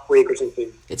 there's an outbreak or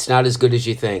something. It's not as good as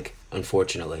you think,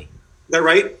 unfortunately. Is that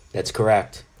right? That's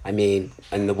correct. I mean,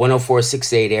 in the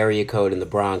 10468 area code in the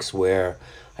Bronx, where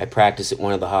I practice at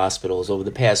one of the hospitals, over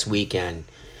the past weekend,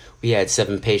 we had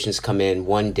 7 patients come in,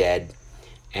 1 dead,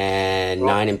 and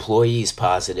 9 employees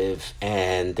positive,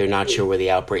 and they're not sure where the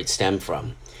outbreak stemmed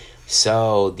from.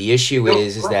 So the issue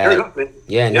is that I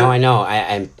know.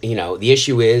 I'm the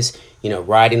issue is,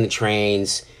 riding the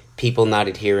trains, people not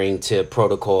adhering to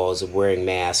protocols of wearing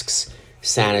masks,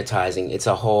 sanitizing. It's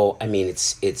a whole. I mean,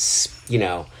 it's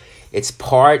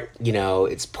partly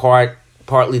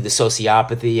the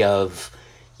sociopathy of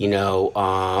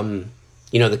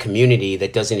the community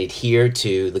that doesn't adhere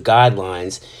to the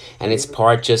guidelines, and it's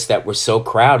part just that we're so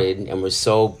crowded and we're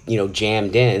so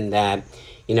jammed in that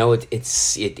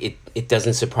it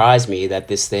doesn't surprise me that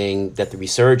the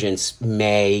resurgence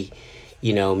may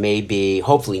be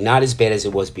hopefully not as bad as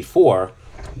it was before,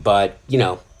 but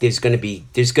there's going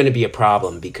to be a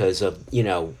problem because of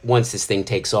once this thing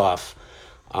takes off,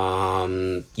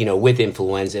 with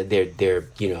influenza,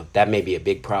 that may be a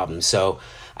big problem. So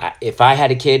if I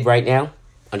had a kid right now,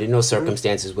 under no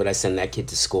circumstances would I send that kid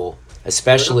to school,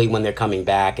 especially when they're coming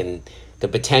back, and the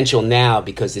potential now,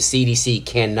 because the CDC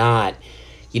cannot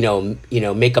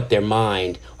make up their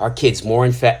mind, are kids more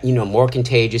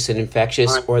contagious and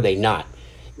infectious, or are they not?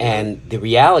 And the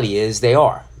reality is they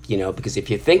are, because if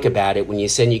you think about it, when you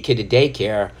send your kid to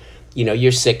daycare,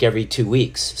 you're sick every 2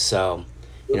 weeks. So,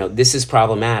 this is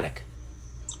problematic.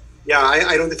 Yeah,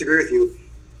 I don't disagree with you.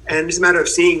 And it's a matter of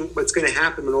seeing what's going to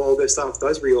happen when all this stuff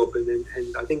does reopen.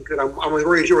 And I think that I'm as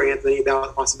worried as you are, Anthony, about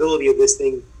the possibility of this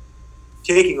thing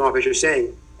taking off, as you're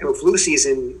saying. And with flu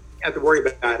season, you have to worry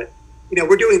about it.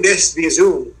 We're doing this via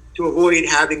Zoom to avoid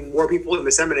having more people in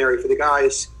the seminary for the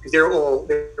guys, because they're all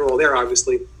there,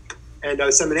 obviously. And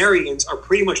seminarians are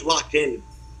pretty much locked in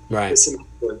this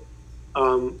semester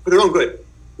for their own good,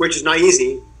 which is not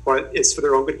easy, but it's for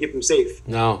their own good to keep them safe.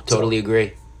 No, totally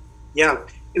agree. Yeah.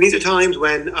 And these are times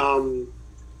when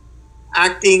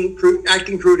acting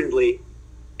prudently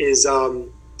is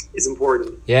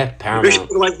important. Yeah, paramount.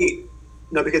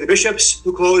 Because the bishops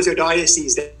who closed their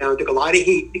dioceses down took a lot of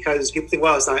heat because people think,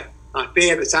 well, it's not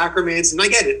fair, the sacraments, and I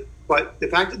get it. But the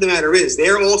fact of the matter is,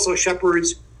 they're also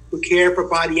shepherds who care for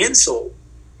body and soul.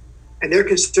 And their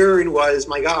concern was,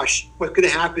 my gosh, what could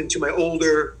have happened to my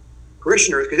older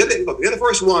parishioners? Because they're the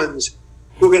first ones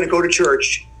who are going to go to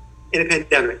church in a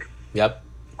pandemic. Yep.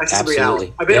 That's the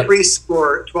reality. I've been a priest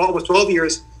for almost 12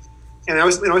 years, and when I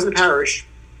was in the parish,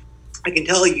 I can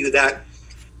tell you that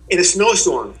in a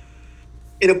snowstorm,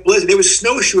 in a blizzard, there was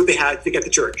snowshoe they had to get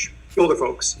to church, the older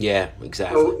folks. Yeah,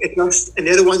 exactly. So and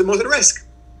they're the ones that are most at risk.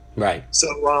 Right. So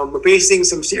we're facing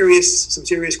some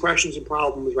serious questions and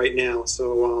problems right now.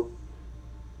 So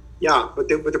but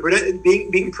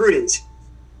being prudent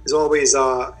is always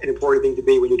an important thing to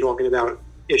be when you're talking about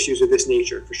issues of this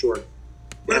nature, for sure.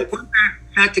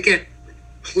 Not to get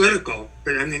political,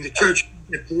 but I mean the church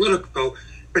is political.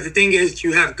 But the thing is,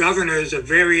 you have governors of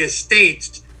various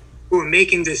states who are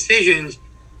making decisions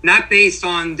not based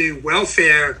on the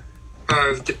welfare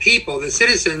of the people, the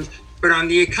citizens, but on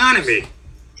the economy.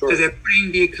 Sure. So they're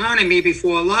putting the economy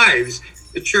before lives.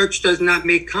 The church does not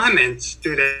make comments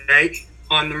today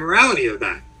on the morality of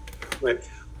that. Right.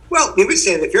 Well, we would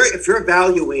say that if you're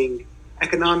valuing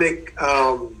economic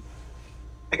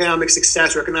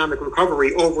success or economic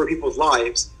recovery over people's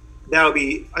lives, that would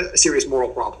be a serious moral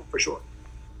problem, for sure.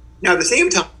 Now, at the same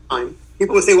time,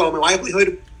 people would say, well, my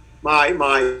livelihood, my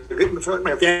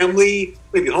family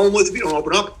may be homeless if you don't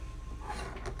open up.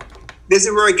 This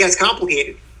is where it gets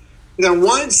complicated. Because on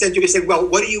one sense, you can say, well,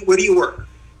 where do you work?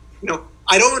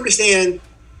 I don't understand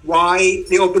why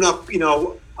they open up,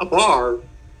 a bar,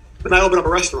 but not open up a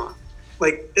restaurant.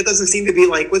 Like, it doesn't seem to be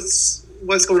like, what's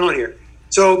going on here?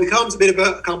 So it becomes a bit of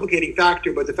a complicating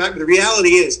factor. But the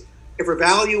reality is, if we're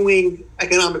valuing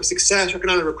economic success or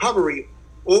economic recovery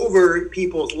over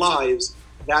people's lives,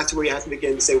 that's where you have to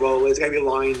begin to say, well, there's got to be a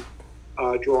line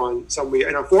drawn somewhere.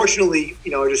 And unfortunately,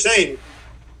 as you're saying,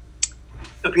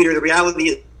 Peter, the reality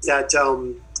is that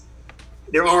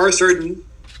there are certain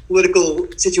political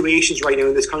situations right now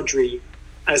in this country,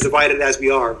 as divided as we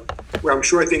are, where I'm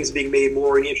sure things are being made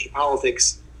more in the interest of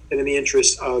politics than in the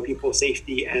interest of people's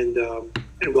safety and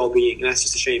well-being, and that's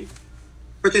just a shame.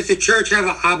 But does the church have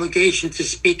an obligation to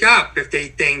speak up if they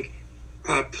think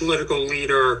a political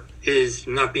leader is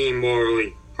not being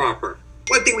morally proper?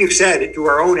 One thing we've said through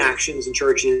our own actions in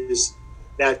churches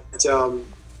that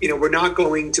we're not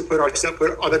going to put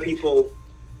other people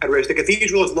at risk. The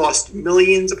cathedral has lost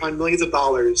millions upon millions of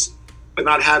dollars by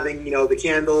not having the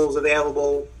candles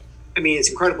available. I mean, it's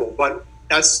incredible, but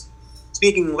that's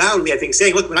speaking loudly. I think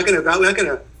saying, look, we're not going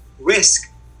to risk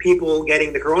people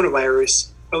getting the coronavirus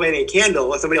by lighting a candle,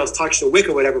 let somebody else touch the wick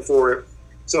or whatever for it.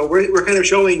 So we're kind of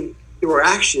showing through our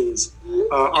actions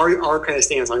our kind of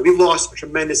stance on it. We've lost a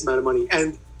tremendous amount of money,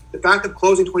 and the fact of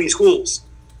closing 20 schools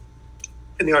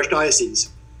in the Archdiocese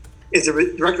is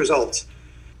a direct result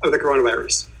of the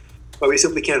coronavirus, but we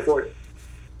simply can't afford it.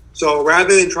 So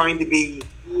rather than trying to be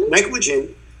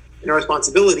negligent in our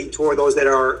responsibility toward those that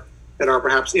are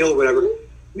perhaps ill or whatever,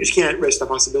 we just can't risk the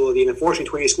possibility. And unfortunately,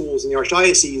 20 schools in the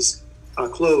Archdiocese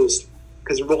closed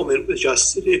because enrollment was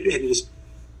just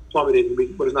plummeted. There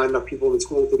was not enough people in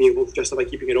school to be able to justify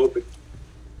keeping it open,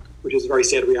 which is a very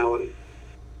sad reality.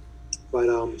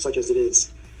 But such as it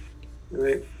is, all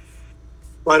right.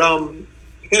 But kind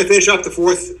of finish up the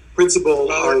fourth principle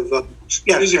of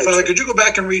Father, could you go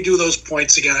back and redo those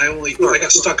points again? I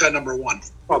got stuck on number one.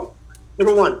 Problem.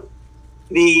 Number one,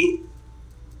 the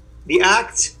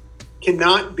act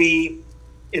cannot be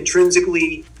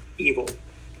intrinsically evil.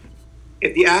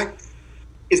 If the act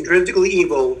is intrinsically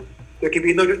evil, there can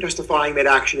be no justifying that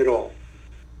action at all.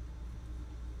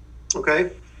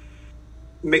 Okay?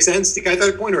 Make sense? You got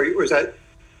that point, or is that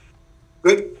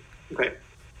good? Okay.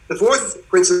 The fourth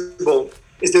principle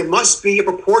is there must be a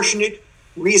proportionate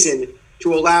reason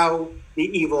to allow the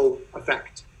evil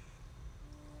effect.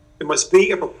 There must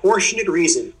be a proportionate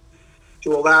reason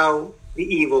to allow the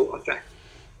evil effect.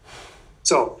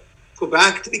 So, go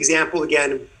back to the example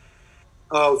again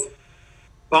of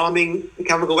bombing the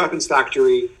chemical weapons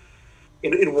factory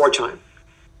in wartime.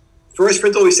 First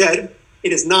principle we said,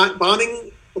 it is not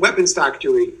bombing a weapons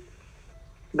factory,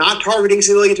 not targeting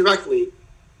civilians directly,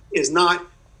 is not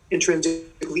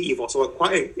intrinsically evil. So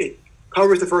it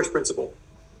covers the first principle.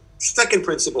 Second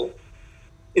principle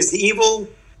is the evil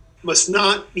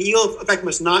effect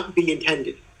must not be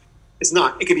intended. It's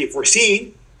not. It can be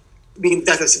foreseen, being the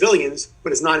death of civilians,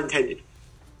 but it's not intended.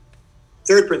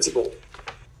 Third principle,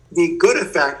 the good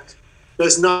effect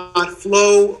does not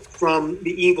flow from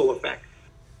the evil effect.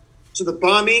 So the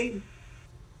bombing,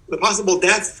 the possible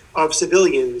death of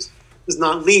civilians does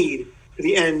not lead to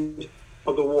the end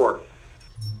of the war.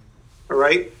 All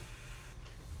right?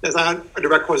 There's not a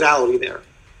direct causality there.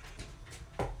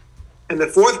 And the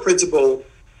fourth principle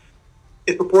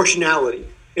is proportionality.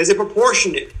 Is it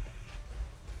proportionate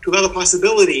to allow the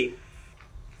possibility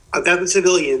of death of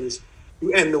civilians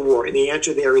to end the war? And the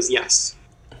answer there is yes.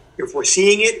 You're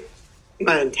foreseeing it, you're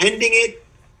not intending it,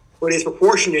 but it's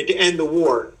proportionate to end the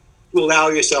war to allow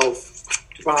yourself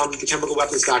to bomb the chemical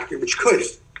weapons factory, which could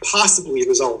possibly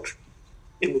result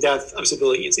in the death of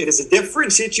civilians. It is a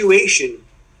different situation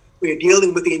when you're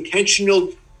dealing with the intentional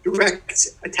direct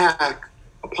attack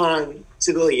upon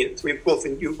civilians. You both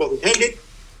intend it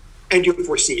and you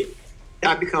foresee it.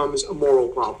 That becomes a moral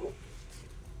problem.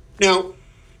 Now,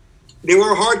 there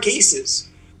were hard cases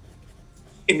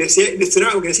in this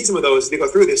scenario. We're going to see some of those as we go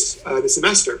through this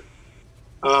semester.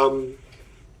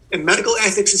 And medical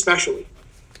ethics especially,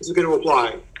 this is going to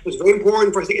apply. It's very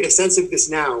important for us to get a sense of this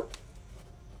now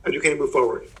as we kind of move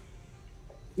forward.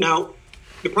 Now,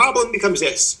 the problem becomes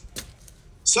this.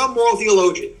 Some moral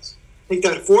theologians take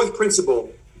that fourth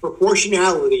principle,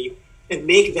 proportionality, and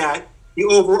make that the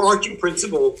overarching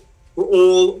principle for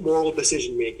all moral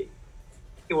decision making.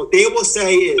 And what they will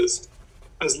say is,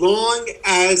 as long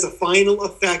as the final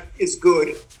effect is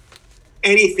good,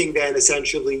 anything then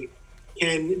essentially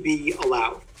can be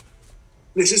allowed.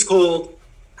 This is called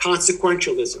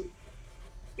consequentialism.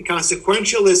 And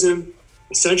consequentialism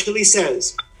essentially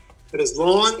says that as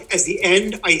long as the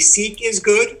end I seek is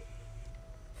good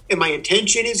and my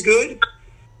intention is good,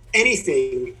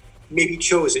 anything may be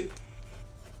chosen.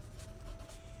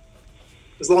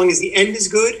 As long as the end is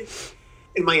good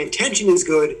and my intention is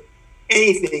good,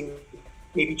 anything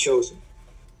may be chosen.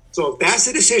 So if that's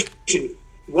the decision,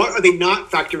 what are they not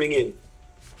factoring in?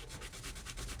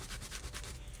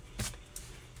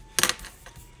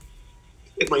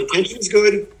 If my intention is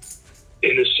good,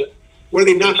 what are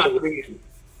they not factoring in?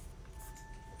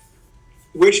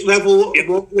 Which level of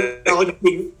moral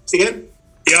theology? Say again?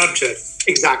 The object.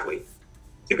 Exactly.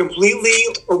 to completely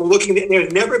overlooking that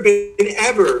there's never been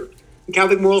ever in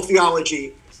Catholic moral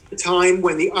theology a time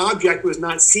when the object was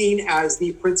not seen as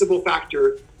the principal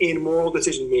factor in moral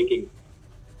decision making.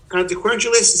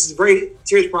 Consequentialists, this is a very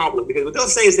serious problem because what they'll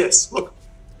say is this: look,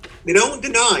 they don't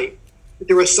deny that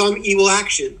there are some evil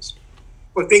actions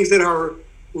or things that are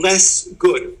less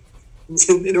good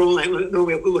in their own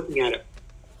way of looking at it.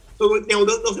 So they'll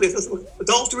say this: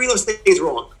 adultery, let's say, is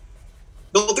wrong.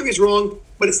 Adultery is wrong,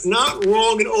 but it's not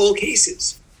wrong in all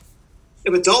cases.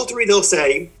 If adultery, they'll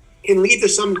say, can lead to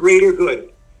some greater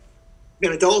good,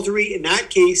 then adultery in that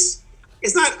case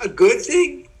is not a good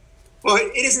thing, but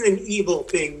it isn't an evil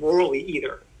thing morally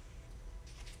either.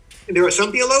 And there are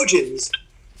some theologians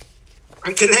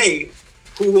today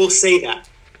who will say that.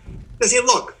 They say,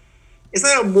 look, it's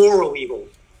not a moral evil.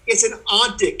 It's an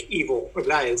ontic evil, or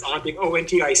that is, ontic,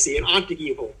 O-N-T-I-C, an ontic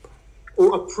evil,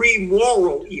 or a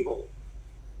pre-moral evil,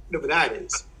 whatever that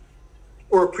is,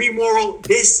 or a pre-moral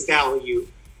disvalue.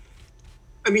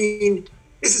 I mean,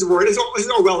 this is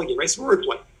Orwellian, right? It's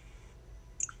wordplay.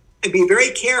 And be very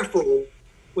careful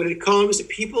when it comes to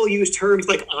people use terms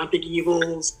like ontic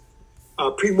evils,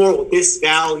 pre-moral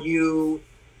disvalue,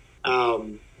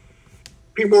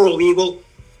 pre-moral evil.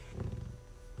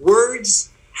 Words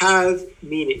have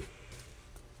meaning.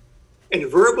 And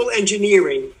verbal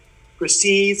engineering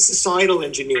precedes societal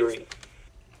engineering.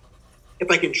 If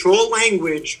I control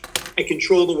language, I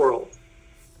control the world.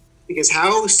 Because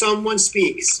how someone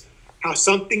speaks, how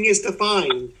something is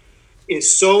defined,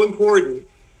 is so important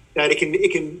that it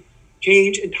can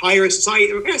change entire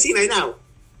society. We're kind of seeing that now,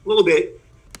 a little bit,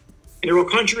 in their own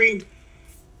country,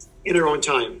 in their own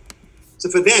time. So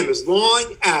for them, as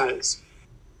long as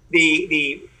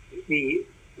the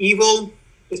evil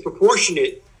is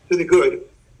proportionate to the good,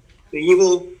 the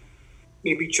evil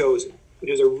may be chosen,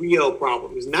 which is a real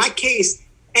problem. Because in that case,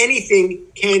 anything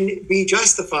can be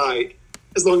justified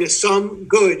as long as some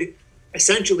good,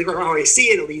 essentially, or how I see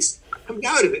it at least, comes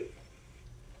out of it.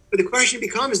 But the question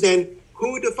becomes then,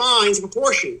 who defines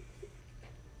proportion?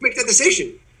 Who makes that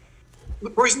decision? The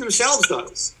person themselves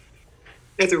does.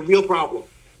 That's a real problem.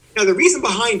 Now, the reason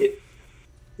behind it,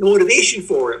 the motivation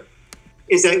for it,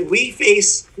 is that we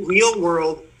face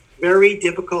real-world, very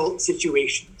difficult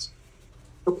situations.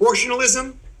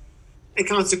 Proportionalism and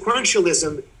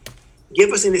consequentialism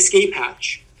give us an escape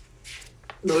hatch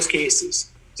in those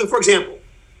cases. So, for example,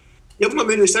 young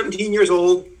woman who's 17 years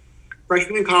old,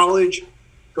 freshman in college,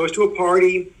 goes to a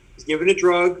party, is given a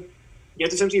drug,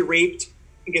 gets essentially raped,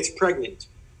 and gets pregnant.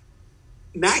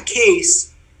 In that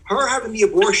case, her having the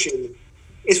abortion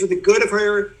is for the good of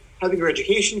her having her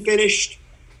education finished,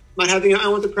 not having an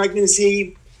unwanted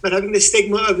pregnancy, not having the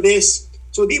stigma of this.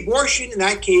 So the abortion in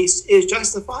that case is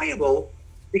justifiable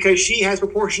because she has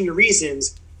proportionate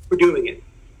reasons for doing it.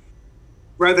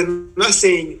 Rather than us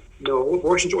saying, no,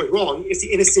 abortion is always wrong, it's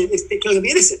the innocent, it's killing the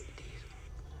innocent.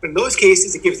 But in those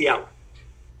cases, it gives the out.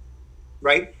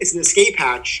 Right? It's an escape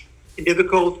hatch in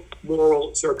difficult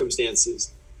moral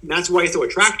circumstances. And that's why it's so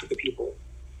attractive to people.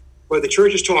 Where the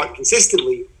church has taught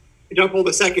consistently, and John Paul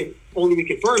II only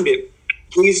reconfirmed it,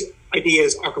 these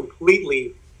ideas are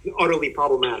completely and utterly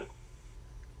problematic.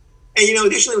 And,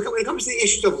 additionally, when it comes to the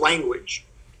issues of language,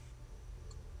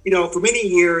 for many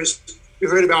years, we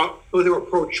heard about those that were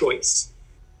pro-choice.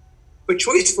 But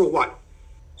choice for what?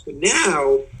 So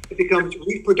now it becomes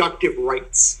reproductive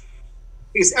rights.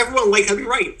 Because everyone likes having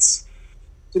rights.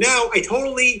 So now I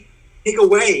totally take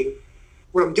away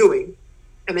what I'm doing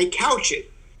and I couch it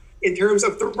in terms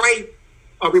of the right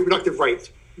of reproductive rights.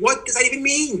 What does that even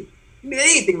mean? It mean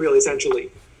anything really,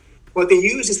 essentially. But they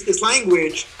use this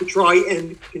language to try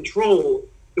and control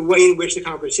the way in which the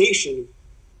conversation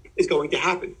is going to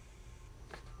happen.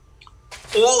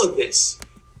 All of this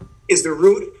is the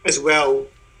root as well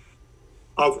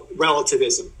of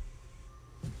relativism,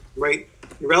 right?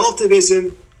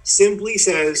 Relativism simply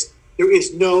says there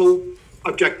is no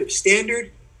objective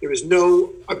standard, there is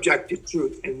no objective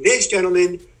truth. And this,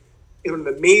 gentlemen, is one of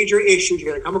the major issues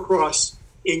you're going to come across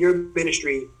in your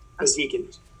ministry as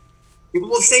deacons. People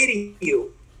will say to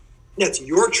you, that's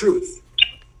your truth,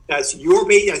 that's your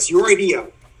idea,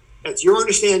 that's your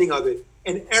understanding of it.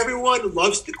 And everyone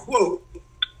loves to quote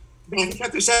Matthew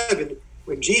chapter 7,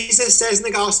 when Jesus says in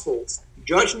the Gospels,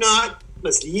 judge not,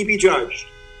 lest ye be judged.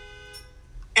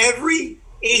 Every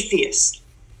atheist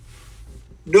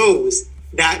knows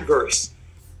that verse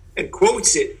and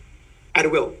quotes it at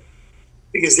will.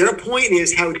 Because their point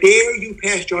is, how dare you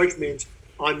pass judgment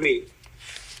on me?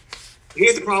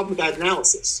 Here's the problem with that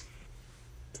analysis.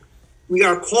 We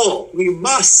are called, we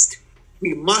must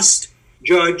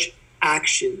judge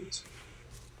actions.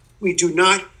 We do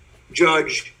not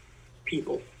judge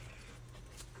people.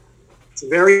 It's a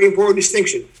very important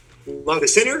distinction. Love the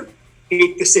sinner,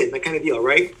 hate the sin, that kind of deal,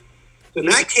 right? So in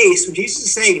that case, when Jesus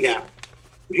is saying that,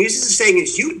 what Jesus is saying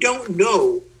is you don't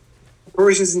know a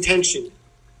person's intention,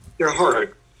 their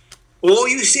heart. All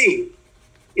you see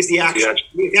is the action.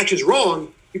 If the action is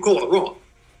wrong, you call it wrong.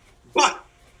 But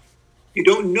you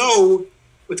don't know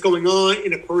what's going on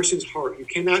in a person's heart. You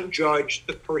cannot judge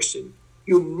the person.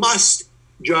 You must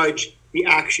judge the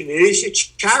action. It is a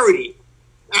charity,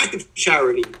 act of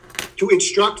charity, to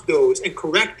instruct those and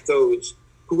correct those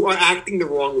who are acting the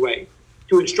wrong way.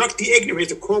 To instruct the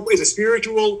ignorant is a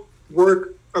spiritual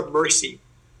work of mercy,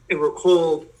 and we're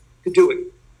called to do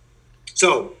it.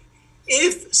 So,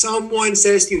 if someone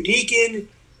says to you, Deacon,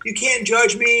 you can't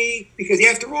judge me because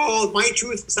after all, my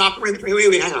truth, stop, wait,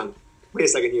 hang on. Wait a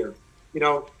second here. You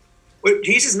know, what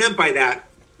Jesus meant by that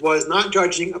was not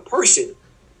judging a person.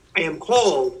 I am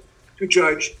called to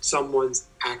judge someone's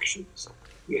actions.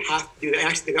 You have to do that.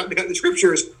 Actually, the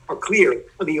scriptures are clear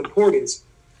on the importance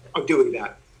of doing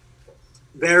that.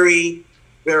 Very,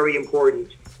 very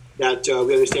important that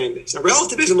we understand this. Now,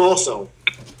 relativism also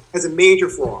has a major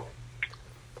flaw.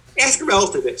 Ask a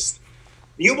relativist,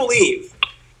 do you believe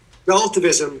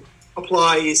relativism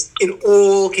applies in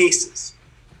all cases?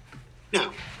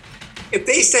 Now, if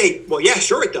they say, well, yeah,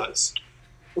 sure it does.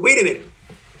 Well, wait a minute.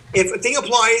 If a thing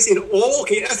applies in all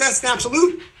cases, that's an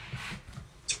absolute.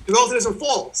 Relativism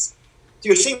falls. So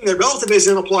you're saying that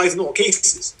relativism applies in all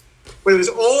cases. But if it's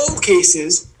all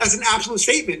cases, that's an absolute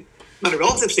statement, not a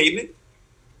relative statement.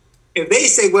 If they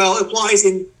say, well, it applies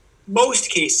in most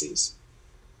cases,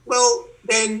 well,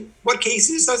 then what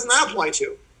cases doesn't that apply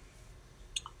to?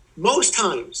 Most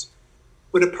times,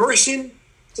 when a person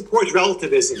supports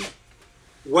relativism,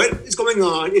 what is going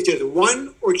on is there's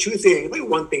one or two things, like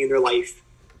one thing in their life,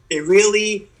 they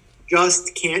really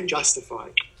just can't justify.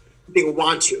 They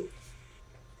want to.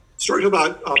 Story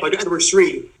about by Edward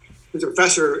Sri, who's a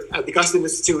professor at the Augustine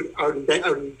Institute out in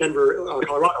Denver,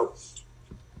 Colorado,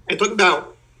 and talking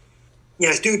about he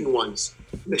had a student once.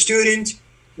 The student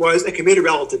was a committed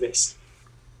relativist.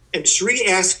 And Sri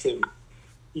asked him, do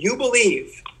you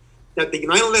believe that the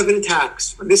 9/11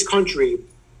 attacks on this country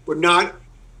were not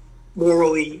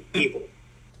morally evil?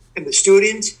 And the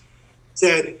student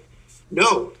said,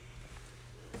 no,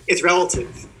 it's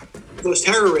relative. Those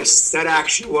terrorists, that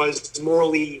action was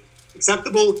morally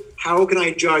acceptable. How can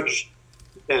I judge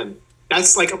them?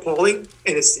 That's like appalling,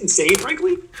 and it's insane,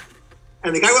 frankly.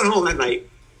 And the guy went home that night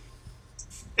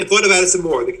and thought about it some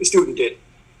more, the student did,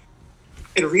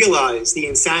 and realized the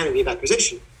insanity of that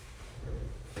position.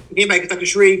 He came back to Dr.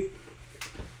 Sri,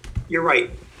 you're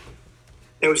right.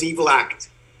 That was an evil act.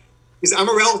 Because I'm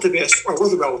a relativist, or I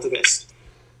was a relativist.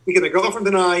 Because my girlfriend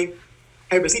and I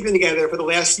have been sleeping together for the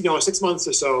last, 6 months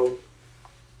or so,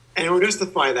 and I don't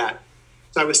justify that.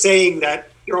 So I was saying that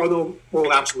there are no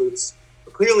moral absolutes.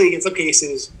 But clearly, in some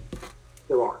cases,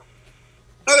 there are.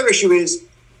 Another issue is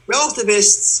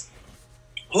relativists,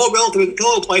 whole relativism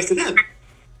applies to them.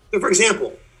 So, for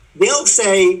example, they'll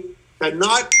say that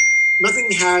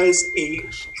nothing has a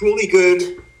truly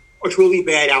good or truly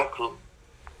bad outcome.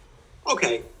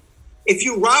 Okay, if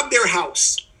you rob their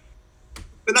house,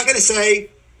 they're not going to say,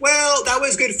 well, that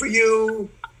was good for you,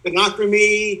 but not for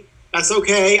me. That's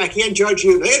okay. I can't judge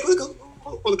you. Hey,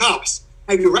 call the cops.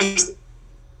 Have you arrested?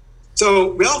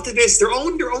 So relativists, their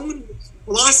own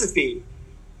philosophy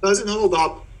doesn't hold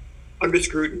up under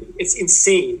scrutiny. It's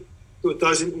insane. So it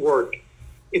doesn't work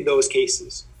in those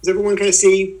cases. Does everyone kind of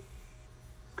see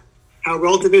how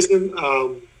relativism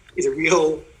is a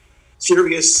real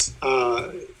serious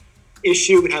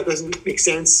issue and how it doesn't make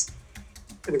sense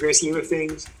in the grand scheme of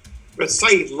things? But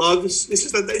society loves this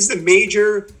is a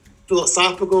major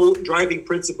philosophical driving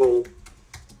principle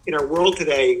in our world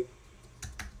today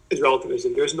is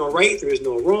relativism. There's no right, there is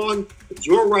no wrong. It's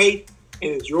your right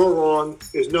and it's your wrong.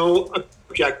 There's no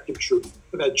objective truth.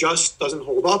 But that just doesn't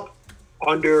hold up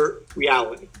under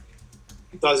reality.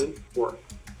 It doesn't work.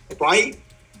 If I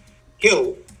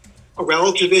kill a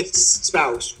relativist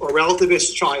spouse or a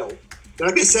relativist child, they're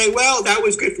not going to say, well, that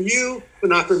was good for you, but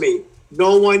not for me.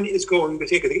 No one is going to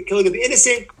take it. The killing of the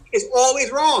innocent is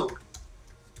always wrong.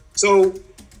 So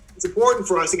it's important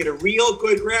for us to get a real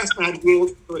good grasp on how to be able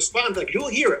to respond. Like you'll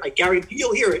hear it. I guarantee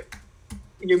you'll hear it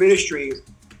in your ministry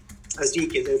as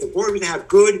deacons. It's important to have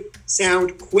good,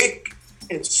 sound, quick,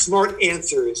 and smart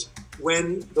answers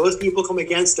when those people come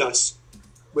against us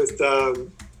with those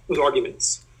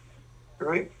arguments. All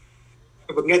right?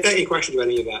 If we can get that, any questions about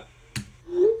any of that?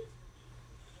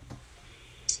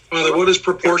 Father, what is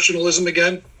proportionalism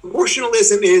again?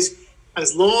 Proportionalism is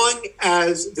as long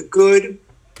as the good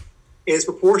is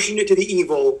proportionate to the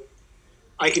evil,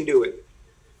 I can do it.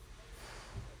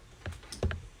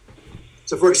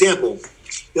 So, for example,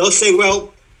 they'll say,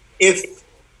 well, if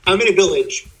I'm in a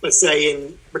village, let's say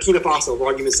in Burkina Faso, for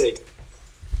argument's sake,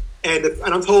 and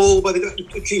I'm told by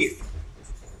the chief,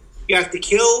 you have to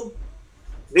kill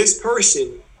this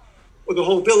person or the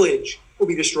whole village will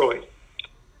be destroyed.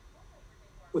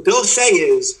 What they'll say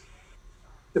is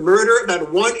the murder of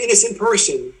that one innocent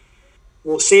person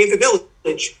will save the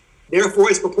village. Therefore,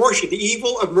 it's proportionate. The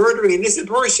evil of murdering an innocent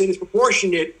person is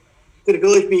proportionate to the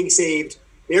village being saved.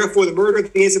 Therefore, the murder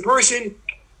of the innocent person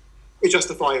is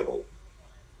justifiable.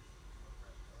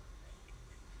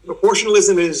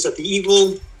 Proportionalism is that the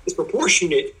evil is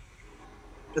proportionate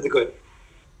to the good.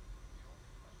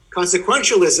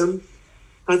 Consequentialism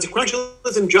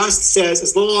just says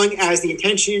as long as the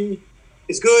intention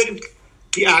is good,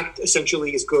 the act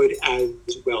essentially is good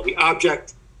as well. The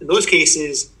object, in those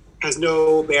cases, has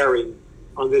no bearing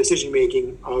on the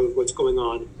decision-making of what's going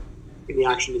on in the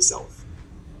action itself.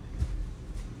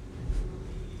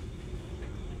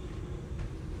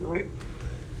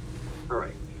 All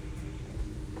right.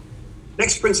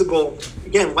 Next principle,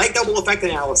 again, like double effect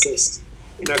analysis,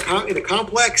 in a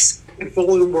complex and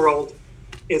fallen world,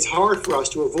 it's hard for us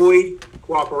to avoid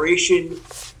cooperation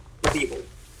with evil.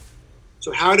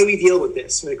 So how do we deal with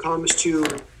this when it comes to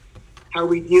how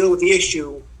we deal with the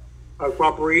issue of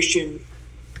cooperation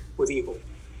with evil?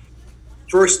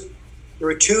 First, there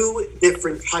are two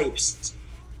different types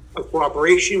of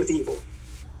cooperation with evil.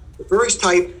 The first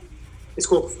type is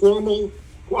called formal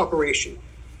cooperation.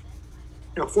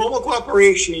 Now, formal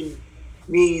cooperation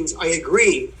means I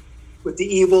agree with the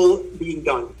evil being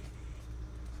done.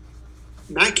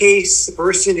 In that case, the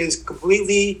person is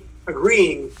completely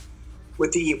agreeing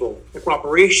with the evil. The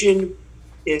cooperation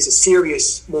is a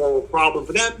serious moral problem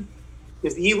for them.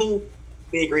 Because the evil,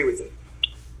 they agree with it.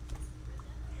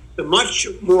 The much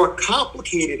more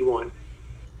complicated one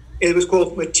is what's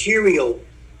called material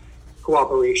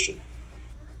cooperation.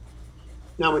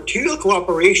 Now, material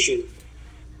cooperation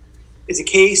is a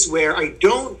case where I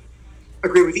don't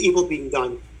agree with the evil being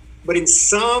done, but in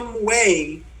some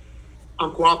way,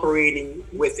 I'm cooperating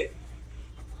with it.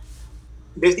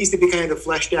 This needs to be kind of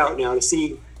fleshed out now to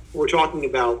see what we're talking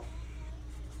about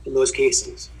in those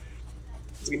cases.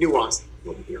 It's be nuanced a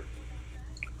little bit here.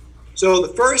 So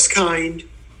the first kind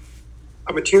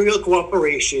of material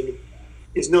cooperation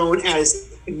is known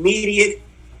as immediate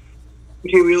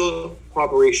material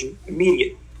cooperation.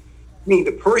 Immediate, meaning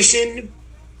the person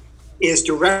is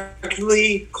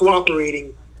directly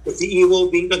cooperating with the evil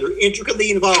being done. They're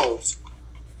intricately involved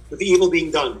with the evil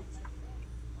being done.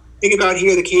 Think about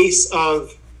here the case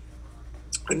of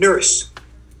a nurse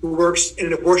who works in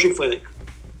an abortion clinic.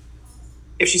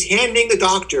 If she's handing the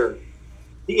doctor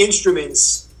the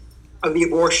instruments of the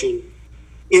abortion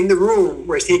in the room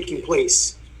where it's taking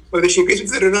place, whether she agrees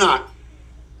with it or not,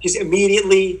 she's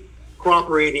immediately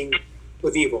cooperating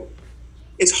with evil.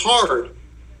 It's hard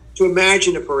to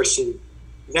imagine a person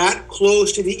that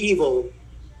close to the evil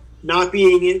not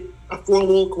being a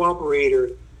formal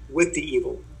cooperator with the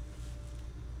evil.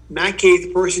 In that case,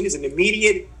 the person is an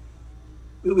immediate,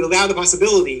 we would allow the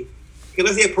possibility, okay,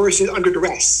 let's say a person is under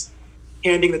duress,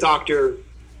 handing the doctor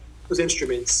those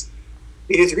instruments.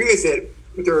 They disagree with it,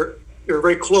 but they're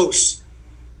very close to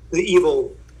the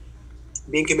evil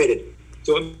being committed.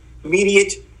 So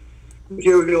immediate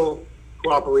material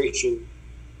cooperation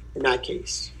in that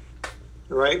case.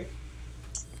 All right?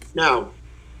 Now,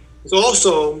 there's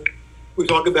also, we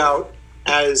talk about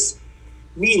as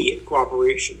immediate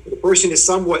cooperation, where the person is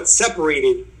somewhat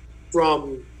separated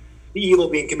from the evil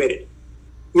being committed.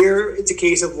 Here, it's a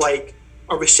case of like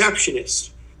a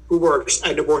receptionist who works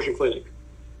at an abortion clinic.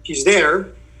 She's there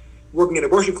working at an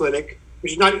abortion clinic, but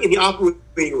she's not in the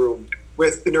operating room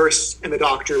with the nurse and the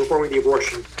doctor performing the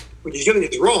abortion. What she's doing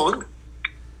is wrong,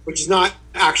 but she's not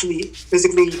actually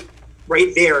physically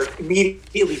right there,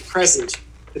 immediately present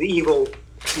to the evil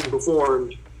being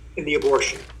performed in the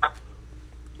abortion.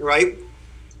 Right?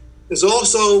 There's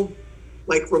also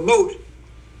like remote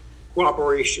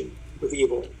cooperation with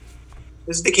evil.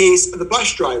 This is the case of the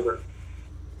bus driver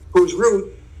whose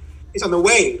route is on the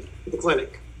way to the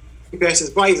clinic. He passes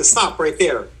by, he's a stop right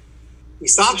there. He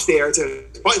stops there, it's a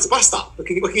bus stop. What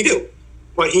can you do?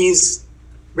 But he's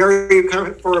very kind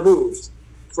of far removed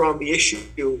from the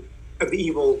issue of the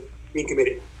evil being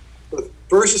committed. So the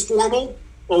first is formal,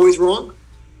 always wrong.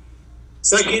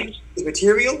 Second is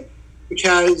material, which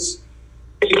has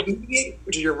immediate,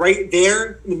 which is you're right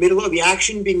there in the middle of the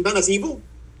action being done as evil.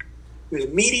 There's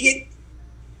immediate,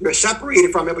 you're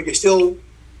separated from it, but you're still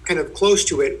kind of close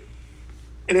to it.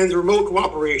 And then there's remote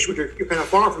cooperation, which you're kind of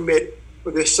far from it,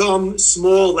 but there's some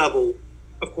small level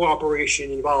of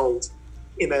cooperation involved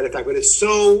in that effect, but it's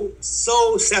so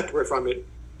separate from it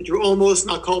that you're almost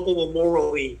not culpable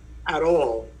morally at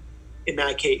all in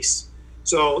that case.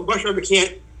 So the bus driver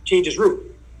can't change his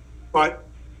route, but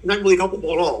you're not really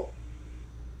culpable at all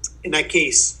in that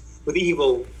case with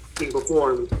evil being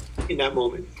performed in that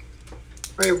moment. All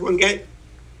right, everyone get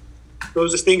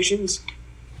those distinctions?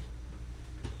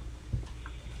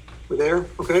 We're there?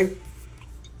 Okay.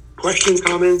 Questions,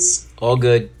 comments? All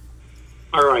good.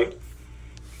 All right.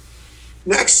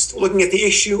 Next, looking at the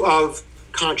issue of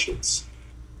conscience.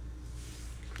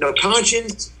 Now,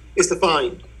 conscience is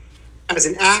defined as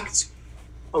an act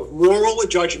of moral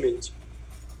judgment,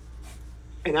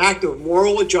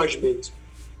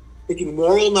 taking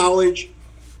moral knowledge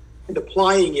and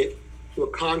applying it to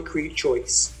a concrete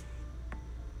choice.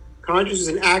 Conscience is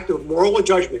an act of moral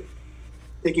judgment,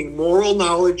 taking moral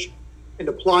knowledge and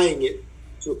applying it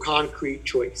to a concrete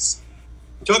choice.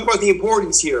 We talk about the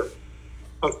importance here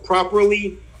of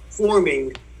properly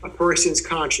forming a person's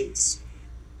conscience,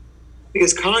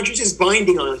 because conscience is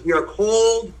binding on us. We are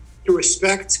called to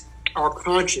respect our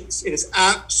conscience. It is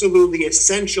absolutely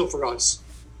essential for us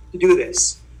to do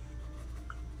this.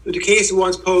 The case was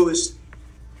once posed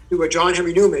to John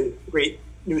Henry Newman, the great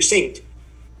new saint,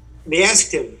 and they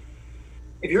asked him,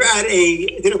 if you're at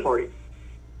a dinner party,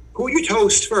 who would you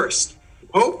toast first, the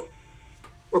Pope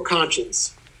or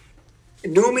conscience?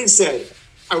 And Newman said,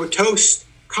 I would toast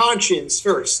conscience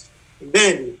first, and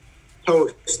then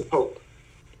toast the Pope.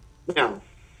 Now,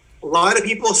 a lot of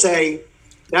people say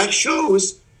that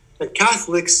shows that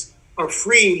Catholics are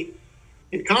free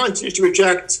in conscience to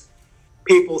reject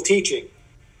papal teaching.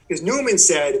 Because Newman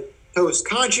said, toast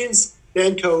conscience,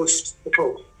 then toast the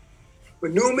Pope.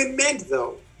 What Newman meant,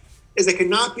 though, is they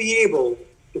cannot be able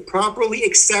to properly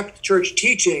accept church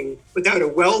teaching without a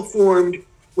well-formed,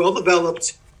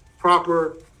 well-developed,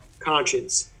 proper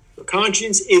conscience. The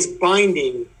conscience is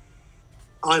binding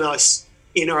on us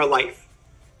in our life.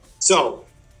 So,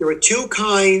 there are two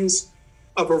kinds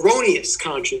of erroneous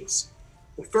conscience.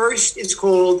 The first is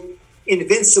called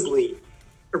invincibly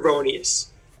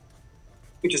erroneous,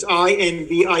 which is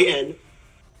INVINCIBLY,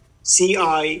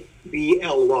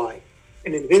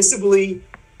 an invincibly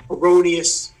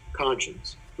erroneous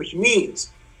conscience, which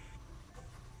means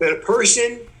that a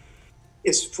person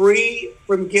is free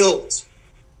from guilt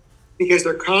because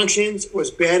their conscience was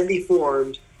badly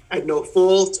formed at no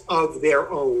fault of their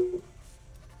own.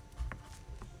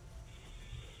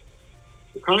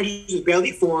 The conscience is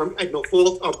badly formed at no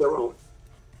fault of their own.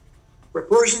 For a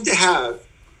person to have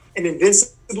an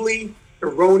invincibly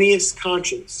erroneous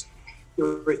conscience, there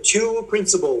are two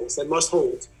principles that must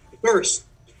hold. The first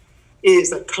is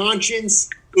that conscience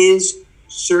is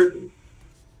certain.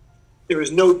 There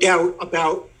is no doubt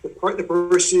about the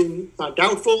person is not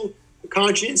doubtful. The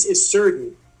conscience is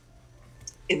certain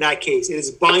in that case. It is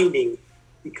binding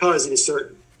because it is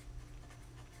certain.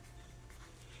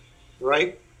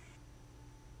 Right?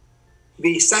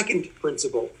 The second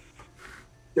principle,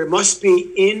 there must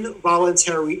be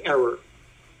involuntary error,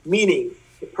 meaning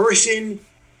the person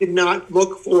did not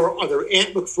look for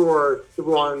the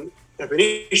wrong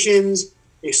definitions,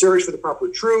 they searched for the proper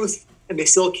truth, and they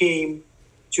still came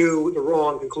to the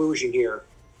wrong conclusion here.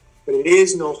 But it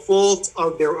is no fault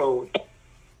of their own.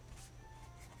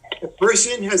 A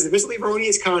person has a visibly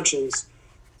erroneous conscience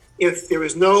if there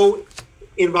is no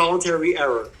involuntary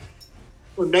error,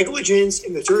 or negligence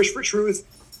in the search for truth,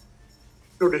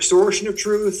 or distortion of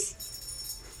truth.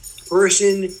 The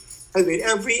person has made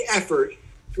every effort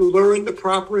to learn the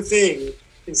proper thing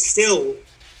and still,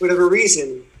 for whatever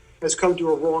reason, has come to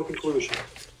a wrong conclusion.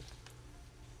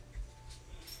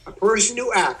 A person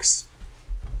who acts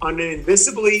on an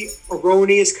invisibly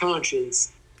erroneous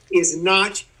conscience is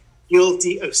not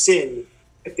guilty of sin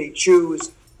if they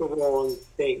choose the wrong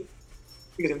thing.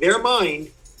 Because in their mind,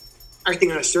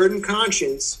 acting on a certain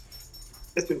conscience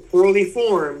that's been poorly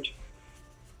formed,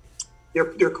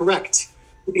 they're correct.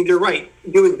 They think they're right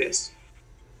in doing this.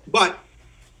 But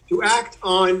to act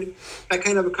on that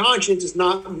kind of a conscience does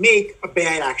not make a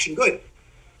bad action good.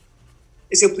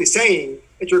 It's simply saying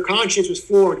that your conscience was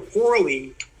formed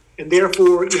poorly, and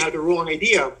therefore you have the wrong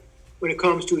idea when it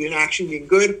comes to an action being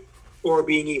good or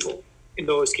being evil in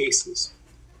those cases.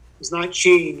 It does not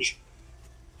change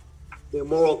the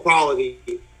moral quality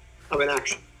of an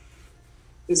action.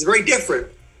 This is very different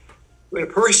when a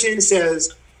person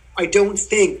says, I don't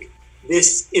think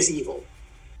this is evil.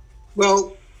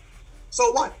 Well,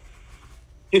 so what?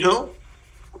 A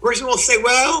person will say,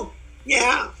 well,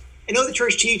 yeah, I know the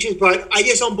church teaches, but I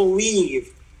just don't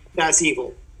believe that's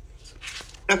evil.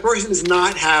 That person does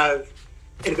not have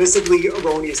an invisibly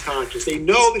erroneous conscience. They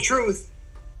know the truth,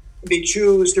 and they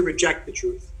choose to reject the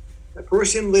truth. That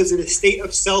person lives in a state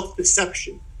of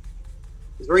self-deception.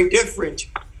 It's very different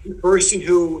from the person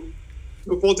who,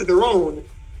 no fault of their own,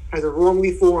 has a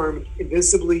wrongly formed,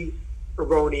 invincibly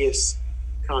erroneous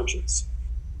conscience.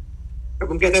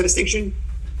 Everyone get that distinction?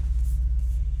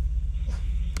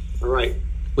 All right.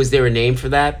 Was there a name for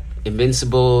that?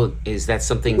 Invincible? Is that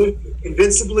something?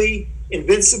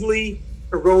 Invincibly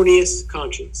erroneous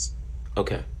conscience.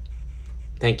 Okay.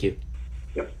 Thank you.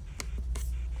 Yep.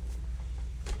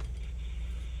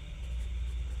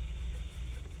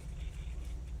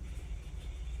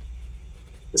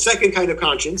 The second kind of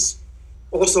conscience,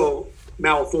 also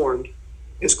malformed,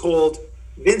 is called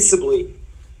vincibly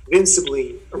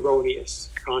erroneous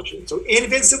conscience. So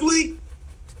invincibly,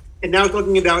 and now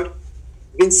talking about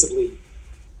vincibly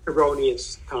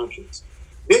erroneous conscience.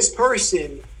 This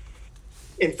person,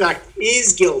 in fact,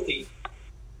 is guilty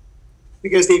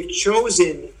because they've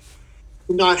chosen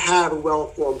to not have a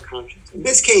well-formed conscience. In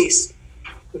this case,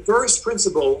 the first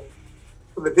principle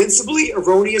of a vincibly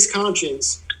erroneous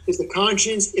conscience is the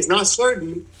conscience is not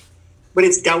certain, but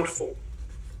it's doubtful.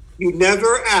 You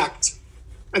never act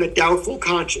on a doubtful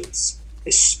conscience,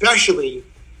 especially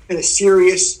in a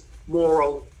serious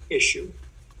moral issue.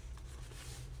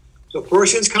 So a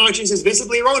person's conscience is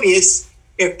visibly erroneous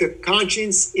if the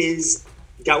conscience is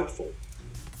doubtful.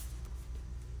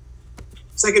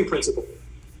 Second principle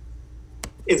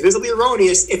is visibly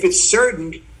erroneous if it's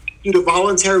certain due to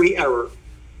voluntary error.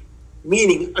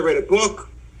 Meaning, I read a book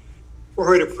or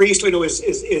heard a priest I know is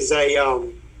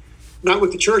not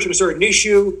with the church on a certain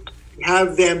issue,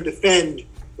 have them defend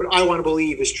what I want to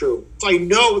believe is true. So I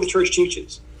know what the church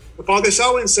teaches. The Father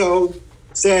so-and-so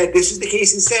said, this is the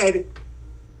case and said,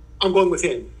 I'm going with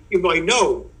him, even though I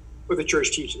know what the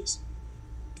church teaches.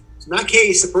 So in that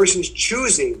case, the person is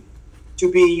choosing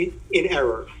to be in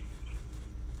error.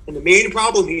 And the main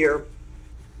problem here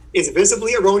is a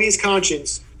visibly erroneous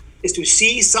conscience is to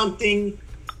see something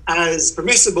as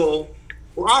permissible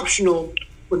or optional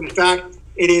when in fact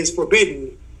it is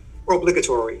forbidden or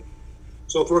obligatory.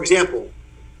 So for example,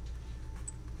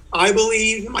 I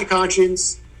believe in my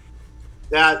conscience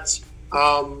that,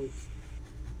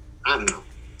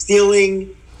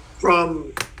 stealing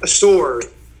from a store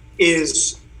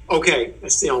is okay.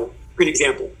 That's, great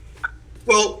example.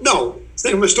 Well, no,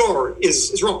 stealing from a store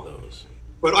is wrong.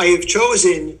 But I have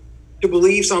chosen to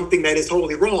believe something that is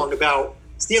totally wrong about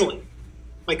stealing.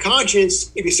 My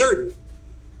conscience may be certain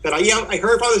that I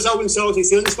heard Father so-and-so say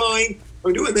stealing is fine,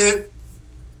 I'm doing that.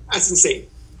 That's insane.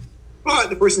 But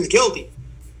the person is guilty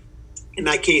in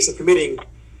that case of committing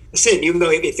a sin, even though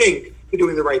they think they're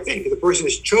doing the right thing. Because the person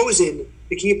has chosen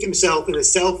to keep himself in a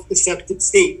self-deceptive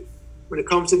state when it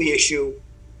comes to the issue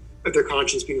of their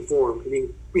conscience being formed,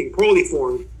 being poorly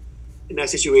formed in that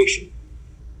situation.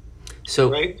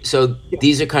 So, right?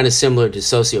 These are kind of similar to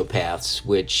sociopaths,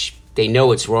 which they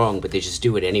know it's wrong, but they just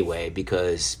do it anyway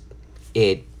because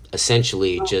it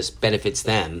essentially just benefits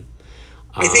them.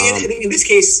 I think in this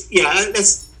case,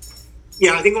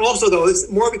 I think also though it's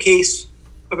more of a case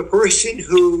of a person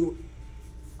who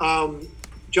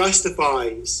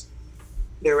justifies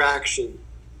their action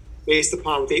based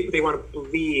upon what they want to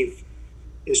believe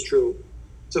is true.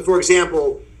 So, for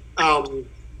example,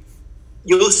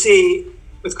 you'll see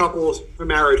with couples for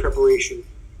marriage preparation,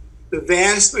 the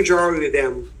vast majority of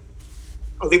them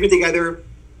are living together,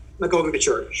 not going to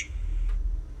church.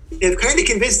 They've kind of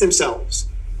convinced themselves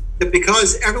that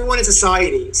because everyone in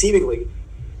society, seemingly,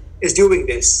 is doing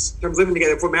this, in terms of living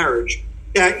together for marriage,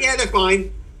 that, they're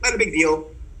fine, not a big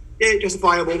deal, they're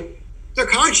justifiable. Their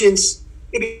conscience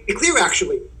may be clear,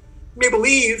 actually. They may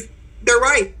believe they're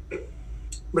right.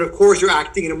 But of course, they're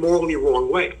acting in a morally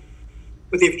wrong way.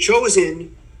 But they've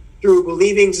chosen, through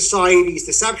believing society's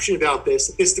deception about this,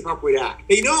 that this is the proper way to act.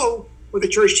 They know what the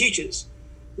church teaches,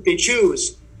 but they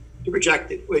choose to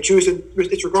reject it, or they choose to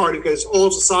disregard it because all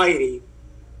society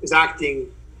is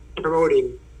acting and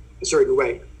promoting a certain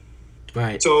way.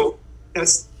 Right. So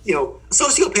that's, a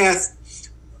sociopath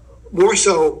more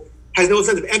so has no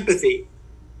sense of empathy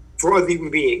for other human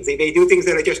beings. They do things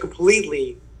that are just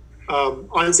completely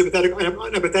unsympathetic,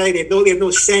 unempathetic. They have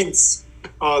no sense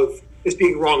of this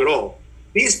being wrong at all.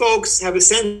 These folks have a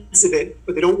sense of it,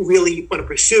 but they don't really want to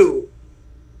pursue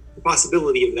the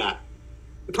possibility of that.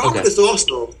 The problem with this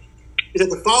also is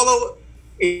that to follow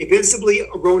a vincibly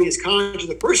erroneous conscience,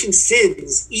 the person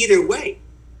sins either way.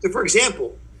 So, for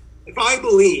example, if I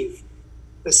believe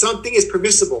that something is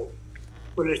permissible,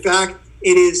 when in fact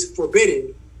it is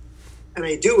forbidden, and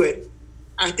I do it,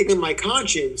 acting in my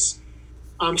conscience,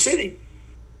 I'm sinning.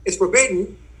 It's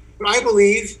forbidden, but I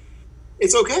believe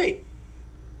it's okay.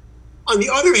 On the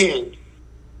other hand,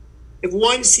 if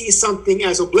one sees something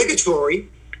as obligatory,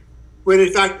 when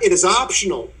in fact it is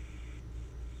optional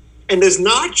and does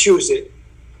not choose it,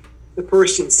 the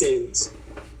person sins.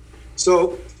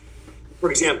 So, for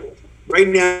example, right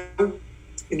now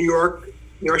in New York,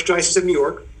 the Archdiocese of New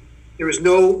York, there is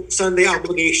no Sunday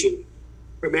obligation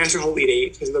for Mass or Holy Day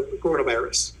because of the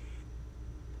coronavirus.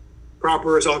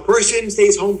 Proper, so if a person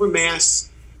stays home from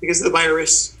Mass because of the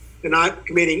virus, they're not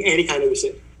committing any kind of a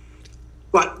sin.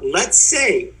 But let's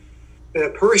say that a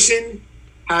person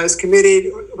has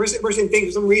committed, or a person thinks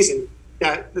for some reason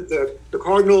that the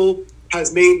cardinal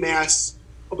has made Mass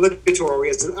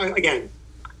obligatory, again,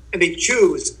 and they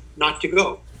choose not to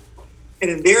go.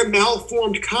 And in their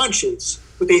malformed conscience,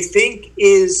 what they think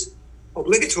is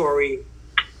obligatory,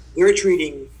 they're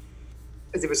treating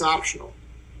as if it's optional.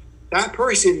 That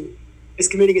person is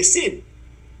committing a sin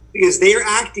because they are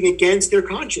acting against their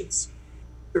conscience.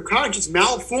 Their conscience,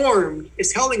 malformed,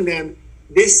 is telling them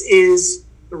this is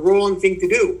the wrong thing to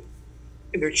do.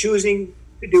 And they're choosing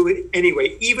to do it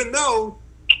anyway, even though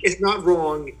it's not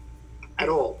wrong at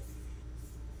all.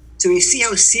 So you see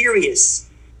how serious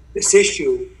this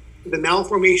issue, the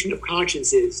malformation of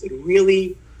conscience is. It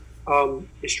really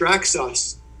distracts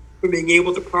us from being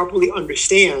able to properly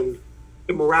understand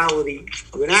the morality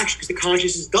of an action because the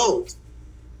conscience is dulled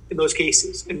in those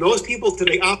cases. And most people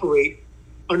today operate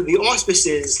under the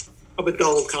auspices of a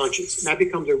dulled conscience. And that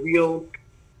becomes a real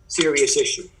serious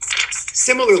issue.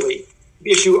 Similarly,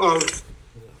 the issue of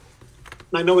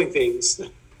not knowing things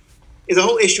is a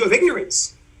whole issue of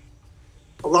ignorance.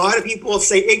 A lot of people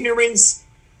say ignorance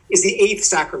is the eighth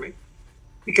sacrament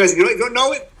because if you don't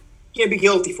know it, you can't be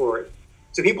guilty for it.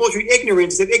 So people treat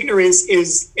ignorance as if ignorance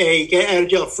is a get out of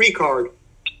jail free card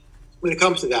when it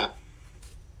comes to that.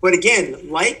 But again,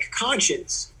 like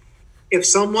conscience, if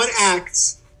someone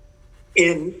acts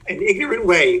in an ignorant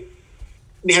way,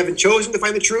 and they haven't chosen to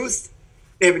find the truth,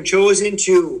 they haven't chosen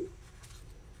to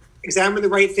examine the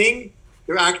right thing,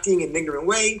 they're acting in an ignorant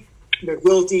way, and they're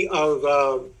guilty of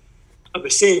a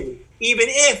sin, even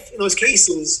if in those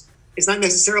cases it's not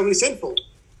necessarily sinful.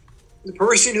 The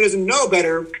person who doesn't know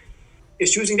better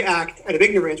is choosing to act out of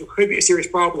ignorance, which could be a serious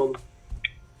problem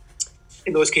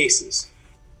in those cases.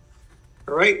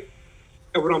 All right?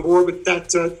 Everyone on board with that,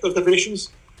 those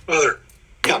definitions? Father,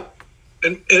 Yeah.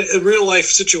 in a real life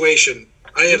situation,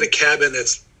 I have a cabin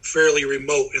that's fairly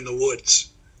remote in the woods.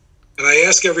 And I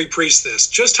ask every priest this,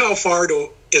 just how far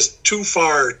is too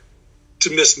far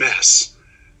to miss Mass?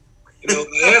 You know,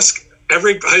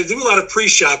 I do a lot of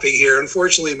priest shopping here.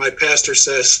 Unfortunately, my pastor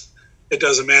says it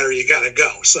doesn't matter, you got to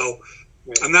go. So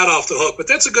I'm not off the hook. But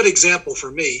that's a good example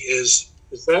for me. Is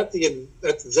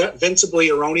that vincibly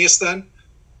erroneous then?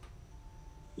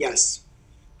 Yes.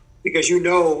 Because you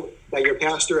know that your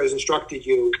pastor has instructed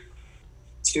you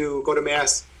to go to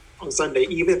Mass on Sunday,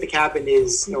 even if the cabin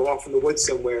is off in the woods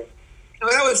somewhere. Now,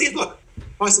 I would say, look,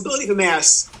 possibility for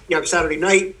Mass, you have Saturday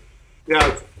night, you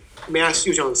have Mass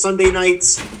usually on Sunday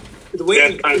nights. The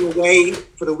way to get away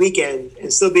for the weekend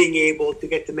and still being able to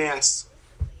get to Mass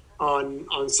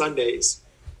on Sundays.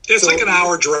 It's like an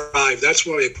hour drive. That's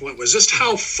what my point was. Just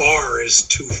how far is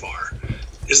too far?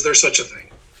 Is there such a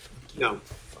thing? No.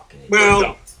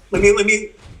 Well, let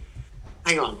me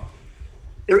hang on.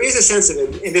 There is a sense of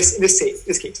it in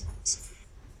this case.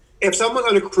 If someone's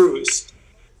on a cruise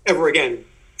ever again,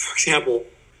 for example,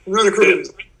 they're on a cruise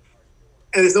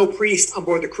and there's no priest on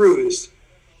board the cruise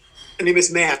and they miss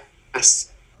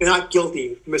Mass, they're not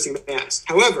guilty for missing Mass.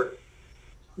 However,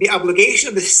 the obligation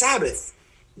of the Sabbath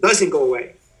doesn't go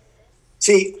away.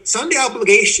 See, Sunday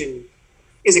obligation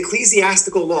is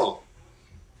ecclesiastical law.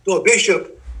 So a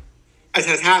bishop, as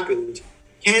has happened,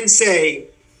 can say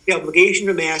the obligation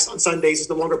of Mass on Sundays is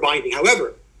no longer binding.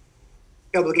 However,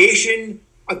 the obligation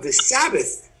of the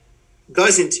Sabbath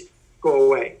doesn't go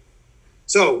away.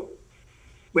 So,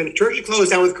 when the church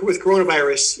closed down with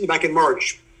coronavirus back in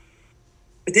March,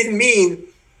 it didn't mean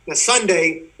that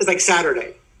Sunday is like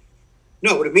Saturday.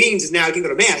 No, what it means is now you can go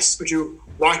to Mass, but you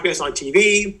watch Mass on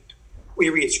TV, or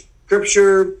you read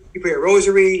Scripture, you pray a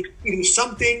rosary, you do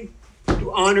something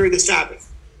to honor the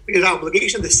Sabbath. Because the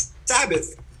obligation of the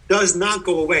Sabbath does not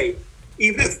go away,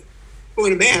 even if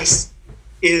going to Mass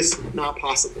is not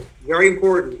possible. Very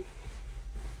important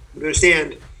to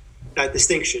understand that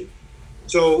distinction.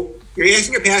 So you're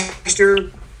asking your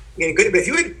pastor, getting good, but if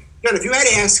you had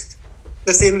asked,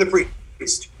 let's say, another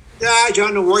priest,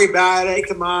 John, don't worry about it.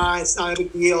 Come on, it's not a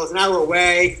big deal. It's an hour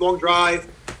away, long drive.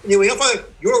 Anyway, Father,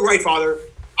 you're right, Father.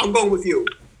 I'm going with you.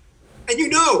 And you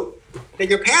know that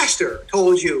your pastor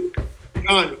told you,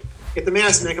 John, get the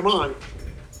Mass and then come on.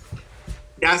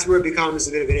 That's where it becomes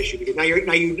a bit of an issue because now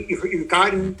you've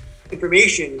gotten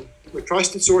information with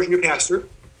trusted source in your pastor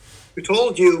who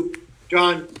told you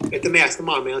John, at the mass, come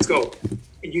on, man, let's go.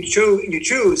 And you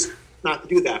choose not to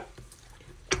do that.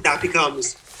 That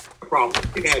becomes a problem.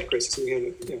 Go ahead, Chris.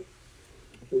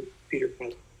 Peter.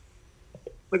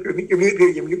 Look, you're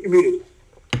muted.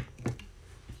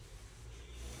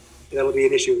 That'll be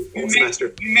an issue all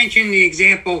semester. You mentioned the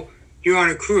example, you're on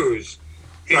a cruise.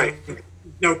 And right.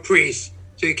 No priest,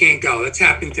 so you can't go. That's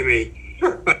happened to me.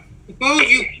 Sure. But suppose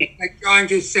you, like John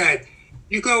just said,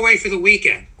 you go away for the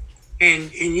weekend,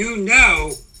 and you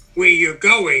know where you're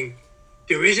going,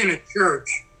 there isn't a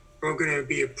church or going to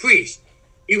be a priest.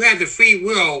 You have the free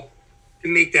will to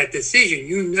make that decision.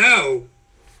 You know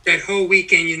that whole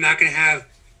weekend you're not going to have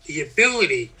the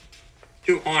ability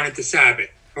to honor the Sabbath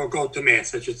or go to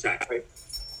Mass, I should say. Right.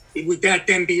 Would that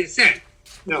then be a sin?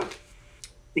 No.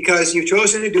 Because you've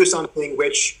chosen to do something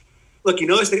which, look, you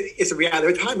notice that it's a reality. There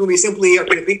are times when we simply are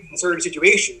going to be in a certain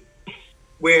situation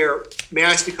where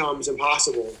Mass becomes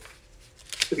impossible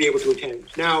to be able to attend.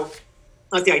 Now,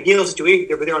 not the ideal situation,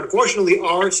 but there unfortunately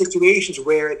are situations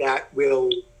where that will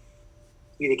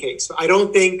be the case. So I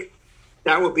don't think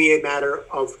that would be a matter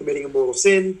of committing a mortal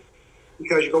sin,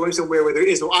 because you're going somewhere where there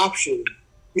is no option.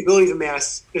 The ability of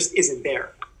Mass just isn't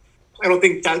there. I don't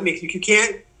think that makes you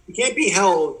can't be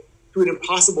held to an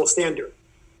impossible standard.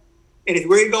 And if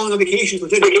where you're going on vacation is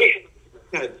legitimate,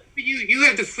 but you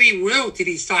have the free will to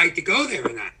decide to go there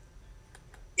or not.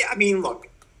 Yeah, I mean, look,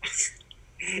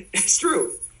 that's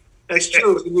true. That's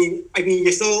true. I mean,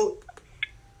 you're still.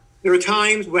 There are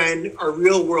times when our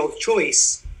real world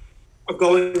choice of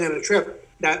going on a trip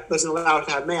that doesn't allow us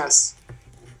to have Mass.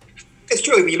 It's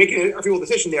true. I mean, you're making a free will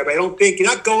decision there, but I don't think you're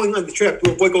not going on the trip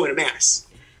to avoid going to Mass.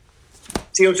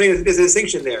 See what I'm saying? There's a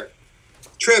distinction there.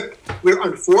 Trip where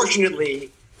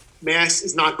unfortunately Mass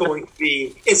is not going to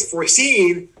be. It's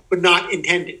foreseen but not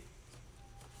intended.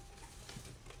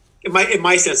 In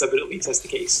my sense of it, at least, that's the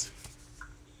case.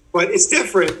 But it's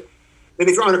different than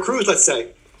if you're on a cruise, let's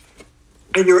say,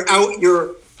 and you're out.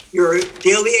 Your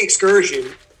daily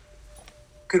excursion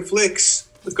conflicts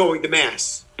with going to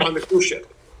Mass on the cruise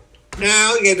ship.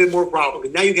 Now you get a bit more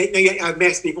problem. Now you have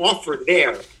Mass being offered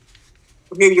there.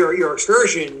 But maybe your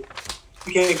excursion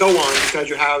you can't go on because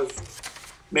you have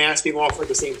Mass being offered at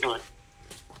the same time.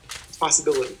 It's a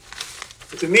possibility.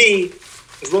 But to me,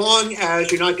 as long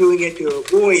as you're not doing it to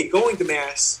avoid going to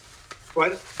Mass,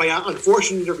 but by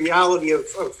unfortunate reality of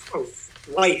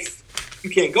life, you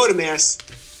can't go to Mass,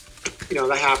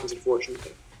 that happens,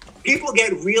 unfortunately. People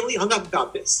get really hung up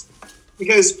about this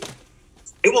because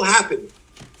it will happen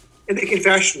in the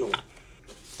confessional.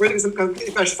 Where there's a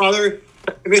confession, Father,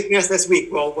 I missed Mass last week.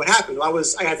 Well, what happened? Well,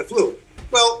 I had the flu.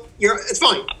 Well, it's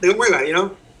fine. Don't worry about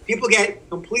it, People get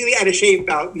completely out of shape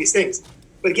about these things.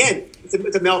 But again, it's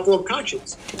a malformed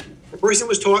conscience. The person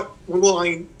was taught one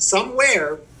line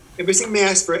somewhere and missing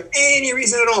Mass for any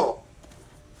reason at all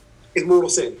is mortal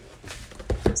sin.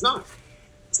 It's not.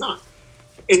 It's not.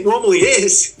 It normally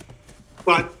is,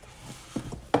 but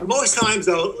most times,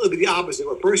 though, it'll be the opposite.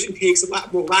 Where a person takes a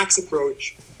lot more lax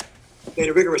approach than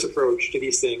a rigorous approach to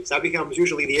these things. That becomes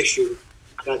usually the issue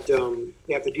that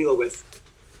they have to deal with.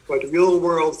 But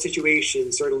real-world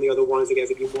situations certainly are the ones that you have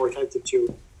to be more attentive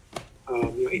to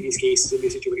in these cases, in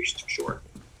these situations, for sure.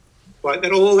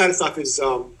 But all that stuff is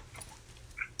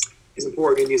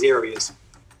important in these areas.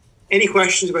 Any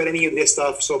questions about any of this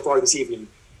stuff so far this evening?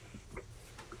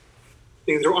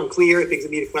 Things that are unclear, things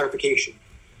that need clarification.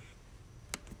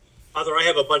 Father, I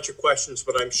have a bunch of questions,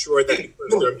 but I'm sure that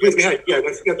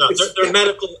they're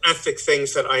medical ethic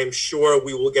things that I am sure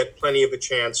we will get plenty of a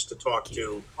chance to talk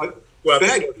to. Go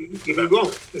ahead. You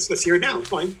go. Let's hear it now.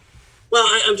 Fine. Well,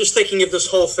 I'm just thinking of this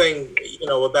whole thing,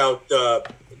 about a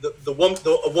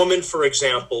woman, for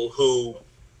example, who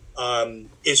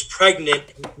is pregnant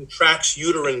and contracts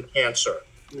uterine cancer,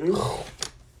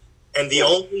 and the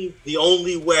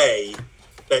only way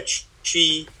that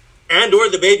she and or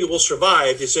the baby will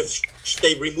survive is if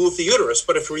they remove the uterus.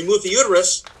 But if you remove the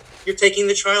uterus, you're taking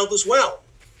the child as well.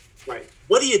 Right.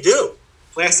 What do you do?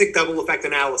 Classic double effect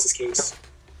analysis case.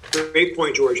 Great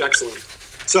point, George. Excellent.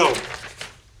 So,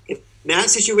 in that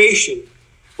situation,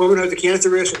 woman who has the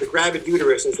cancerous or the gravid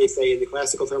uterus, as they say in the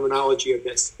classical terminology of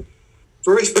this,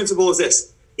 first principle is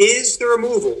this: is the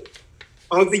removal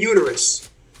of the uterus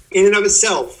in and of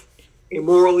itself a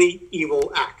morally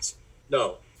evil act?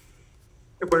 No.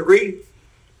 Everyone agree?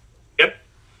 Yep.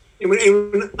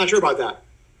 Anyone not sure about that?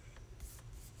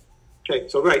 Okay,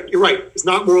 so right, you're right. It's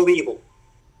not morally evil.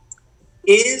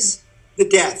 Is the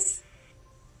death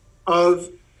of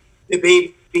the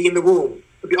baby in the womb,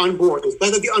 of the unborn, the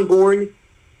death of the unborn,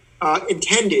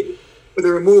 intended for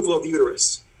the removal of the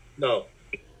uterus? No.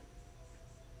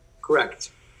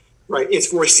 Correct. Right. It's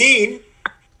foreseen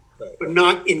but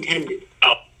not intended.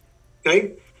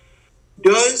 Okay?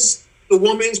 Does the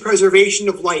woman's preservation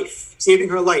of life, saving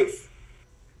her life,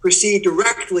 proceed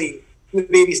directly from the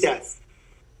baby's death?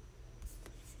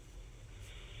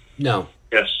 No.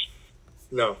 Yes.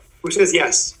 No. Who says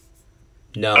yes?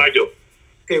 No. I do.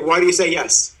 Okay, why do you say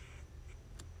yes?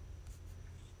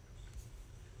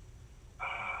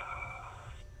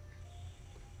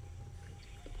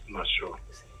 I'm not sure.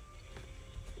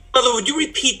 Brother, would you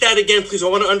repeat that again, please? I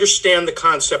want to understand the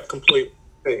concept completely.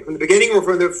 Okay, from the beginning or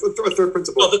from the third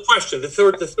principle? Well, the question, the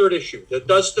third issue.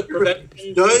 Does the prevention...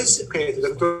 Okay, so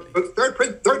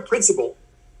the third principle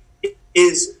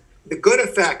is the good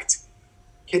effect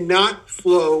cannot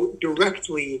flow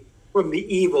directly from the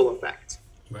evil effect.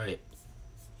 Right.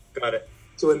 Got it.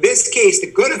 So in this case,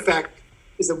 the good effect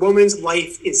is the woman's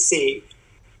life is saved.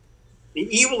 The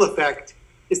evil effect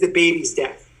is the baby's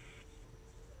death.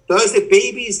 Does the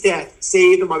baby's death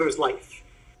save the mother's life?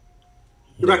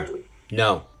 Directly.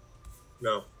 No.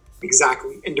 No.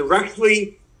 Exactly. And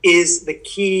directly is the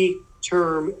key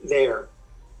term there.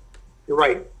 You're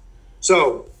right.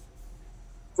 So,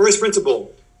 first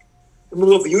principle,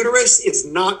 removal of the uterus is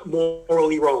not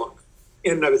morally wrong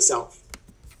in and of itself.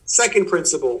 Second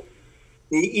principle,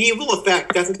 the evil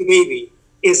effect, death of the baby,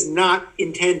 is not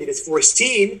intended. It's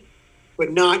foreseen,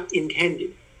 but not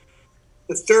intended.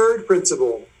 The third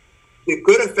principle, the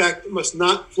good effect must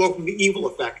not flow from the evil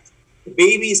effect. The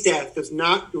baby's death does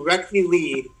not directly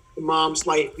lead to mom's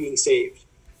life being saved.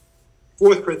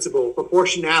 Fourth principle,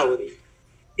 proportionality.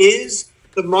 Is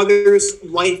the mother's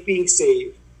life being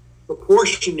saved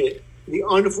proportionate to the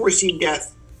unforeseen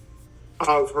death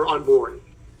of her unborn?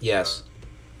 Yes.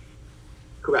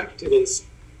 Correct, it is.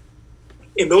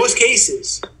 In those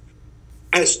cases,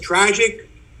 as tragic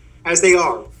as they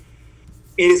are,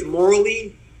 it is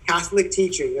morally Catholic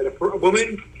teaching that a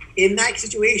woman in that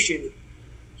situation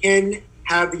can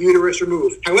have the uterus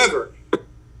removed. However,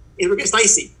 it gets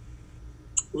dicey.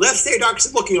 Let's say a doctor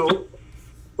said, look,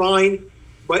 fine,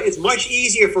 but it's much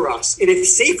easier for us. It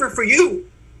is safer for you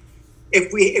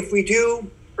if we do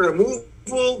a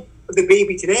removal of the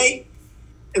baby today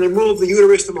and remove the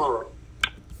uterus tomorrow.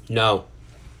 No.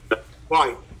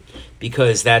 Why?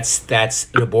 Because that's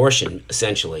an abortion,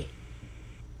 essentially.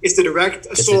 It's the direct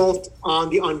assault on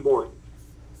the unborn.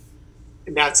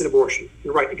 And that's an abortion.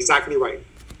 You're right, exactly right.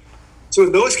 So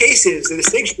in those cases, the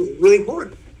distinction is really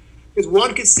important. Because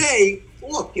one could say,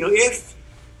 look, if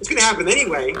it's going to happen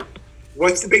anyway,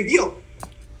 what's the big deal?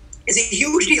 It's a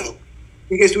huge deal.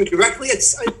 Because to directly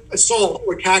assault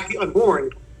or attack the unborn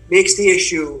makes the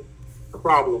issue a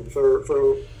problem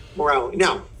for morality.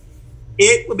 Now,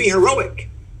 it would be heroic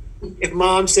if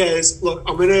mom says, look,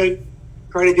 I'm going to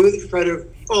try to do this,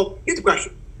 well, here's the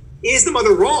question. Is the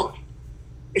mother wrong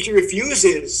if she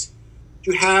refuses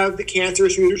to have the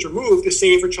cancerous uterus removed to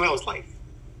save her child's life?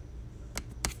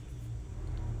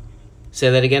 Say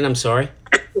that again, I'm sorry.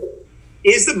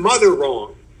 Is the mother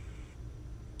wrong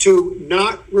to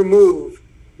not remove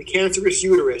the cancerous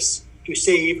uterus to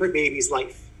save her baby's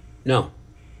life? No.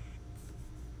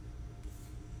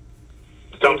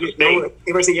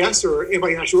 Anybody say yes, or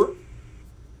anybody not sure?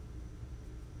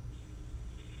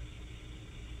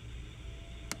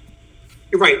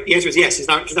 You're right. The answer is yes. She's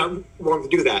not wrong to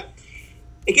do that.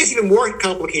 It gets even more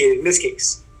complicated in this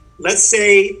case. Let's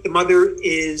say the mother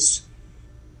is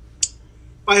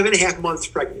 5.5 months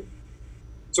pregnant.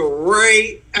 So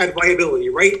right at viability,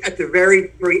 right at the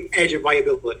very, very edge of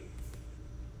viability,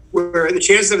 where the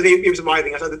chances of the baby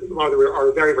surviving outside the mother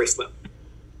are very, very slim.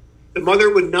 The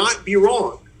mother would not be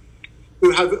wrong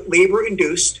to have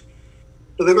labor-induced,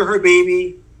 deliver her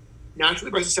baby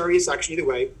naturally by cesarean section, either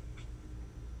way,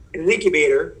 in an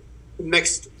incubator for the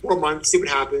next 4 months, see what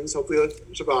happens, hopefully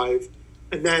it'll survive,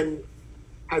 and then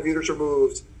have the uterus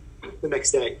removed the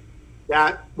next day.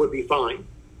 That would be fine.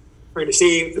 Trying to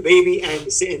save the baby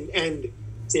and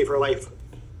save her life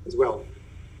as well.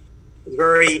 It's a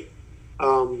very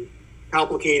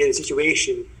complicated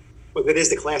situation, but it is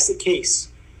the classic case.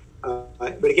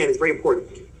 But again, it's very important.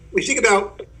 When you think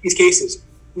about these cases,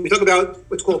 we talk about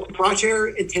what's called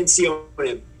prater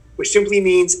intentionem, which simply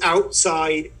means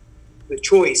outside the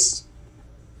choice,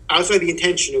 outside the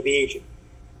intention of the agent.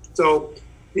 So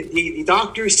the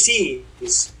doctor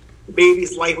sees the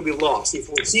baby's life will be lost. He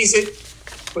foresees it,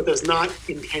 but does not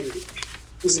intend it.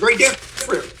 This is very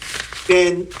different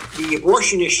than the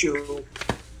abortion issue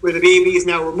where the baby is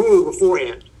now removed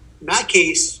beforehand. In that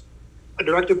case, a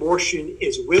direct abortion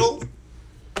is willed,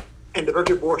 and the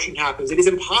direct abortion happens. It is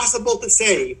impossible to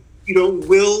say you don't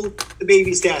will the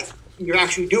baby's death, and you're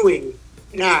actually doing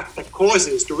an act that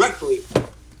causes directly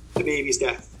the baby's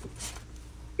death.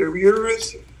 The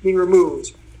uterus being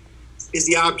removed is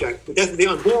the object. The death of the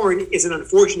unborn is an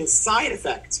unfortunate side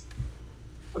effect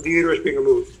of the uterus being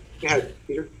removed. Go ahead,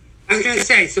 Peter. I was going to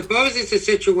say, suppose it's a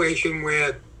situation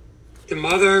where the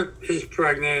mother is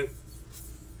pregnant,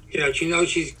 she knows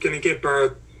she's going to give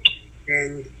birth,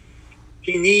 and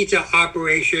she needs an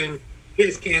operation, she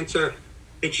has cancer,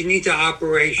 and she needs an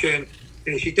operation,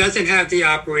 and if she doesn't have the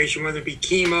operation, whether it be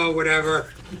chemo,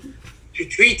 whatever, to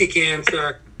treat the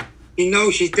cancer,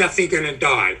 she's definitely going to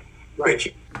die. Right. But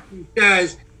she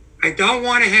says, I don't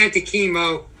want to have the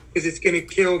chemo because it's going to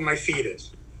kill my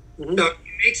fetus. Mm-hmm. So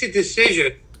she makes a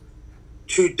decision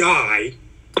to die.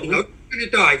 You're going to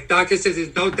die. The doctor says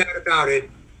there's no doubt about it.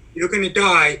 You're going to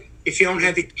die if you don't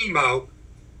have the chemo.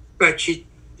 But she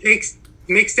makes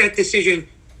that decision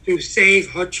to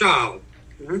save her child.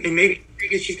 Mm-hmm. And maybe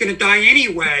because she's going to die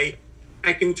anyway,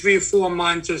 like in 3 or 4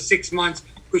 months or 6 months,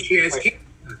 because she has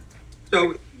cancer.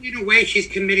 So in a way, she's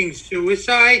committing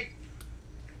suicide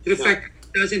to the fact that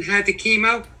she doesn't have the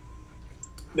chemo.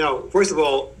 No, first of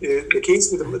all, the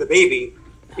case with the baby,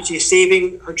 she's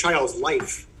saving her child's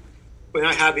life by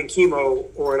not having chemo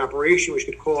or an operation which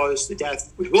will cause the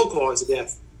death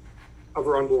of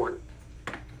her unborn.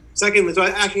 Second, that's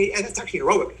actually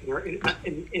heroic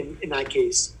in that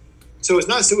case. So it's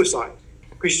not suicide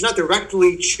because she's not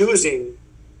directly choosing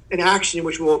an action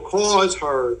which will cause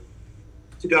her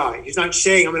to die. She's not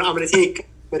saying, I'm going to take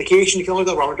medication to kill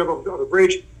myself, or I'm going to jump over a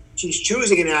bridge. She's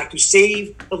choosing an act to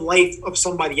save the life of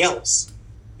somebody else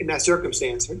in that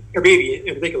circumstance, her baby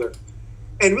in particular.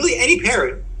 And really, any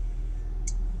parent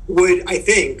would, I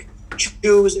think,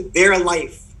 choose their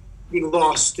life being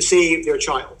lost to save their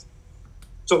child.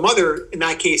 So a mother, in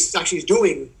that case, actually is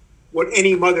doing what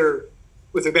any mother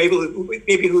with a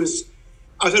baby who's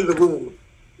outside of the womb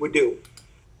would do.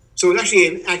 So it's actually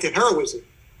an act of heroism.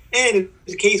 And in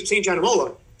the case of St. John of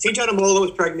Mola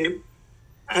was pregnant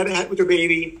with her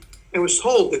baby and was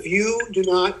told, if you do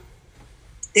not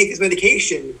take this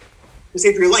medication to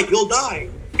save your life, you'll die.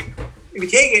 If you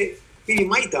take it, baby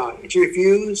might die. And she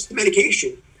refused the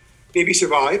medication. Baby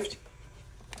survived,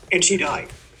 and she died.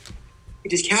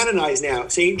 It is canonized now,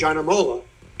 St. John of Mola,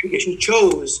 because she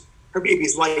chose her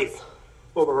baby's life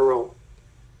over her own.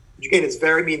 Which again, it's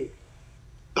the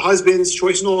husband's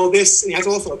choice in all of this, and he has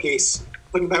also a case,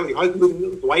 looking back with your husband,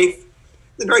 with the wife.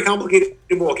 It's very complicated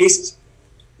in all cases.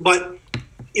 But,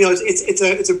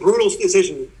 it's a brutal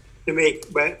decision to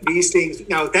make, but these things,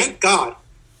 now, thank God,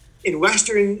 in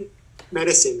Western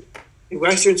medicine, in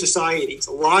Western societies,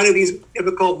 a lot of these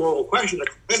difficult moral questions,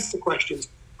 like ethical questions,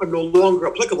 are no longer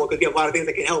applicable because we have a lot of things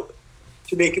that can help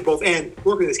to make it both and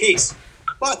work in this case.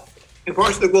 But in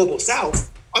parts of the global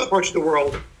south, other parts of the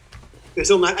world, they're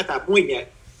still not at that point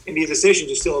yet, and these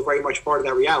decisions are still very much part of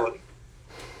that reality.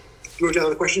 George, have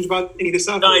other questions about any of this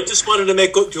stuff? No, I just wanted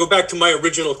to go back to my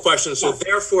original question. So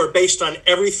therefore, based on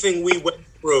everything we went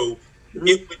through,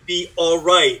 it would be all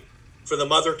right for the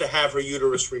mother to have her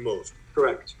uterus removed.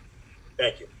 Correct.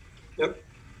 Thank you. Yep.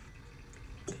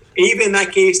 Even in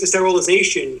that case, the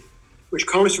sterilization, which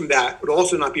comes from that, would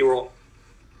also not be wrong.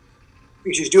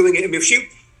 Because she's doing it. I mean,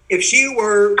 if she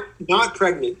were not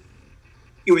pregnant,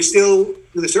 you would still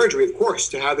do the surgery, of course,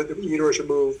 to have the uterus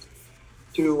removed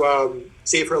to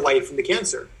save her life from the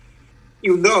cancer,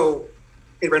 even though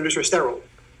it renders her sterile.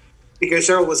 Because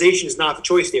sterilization is not the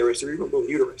choice there, it's to remove the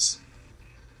uterus.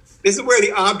 This is where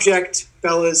the object,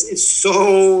 fellas, is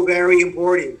so very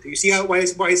important. Do you see why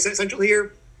it's essential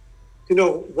here? To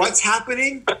know what's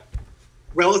happening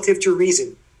relative to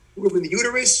reason. Removing the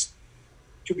uterus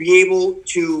to be able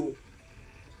to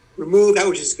remove that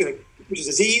which is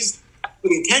diseased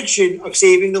with the intention of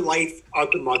saving the life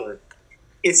of the mother.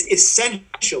 It's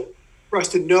essential for us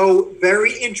to know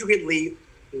very intricately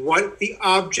what the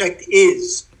object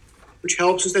is, which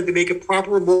helps us then to make a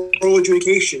proper moral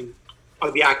adjudication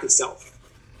of the act itself.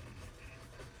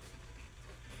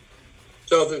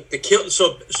 So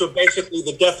so basically,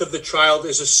 the death of the child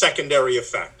is a secondary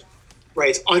effect.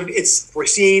 Right. It's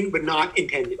foreseen but not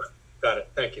intended. Got it.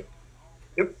 Thank you.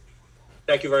 Yep.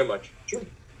 Thank you very much. Sure.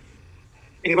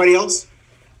 Anybody else?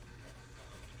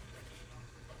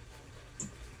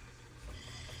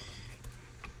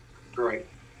 All right.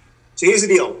 So here's the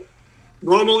deal.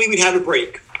 Normally we'd have a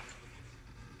break.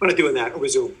 We're not doing that over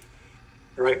Zoom.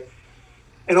 All right.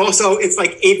 And also it's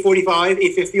like 8:45,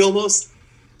 8:50 almost.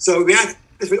 So we have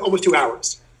this for almost 2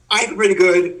 hours. I think pretty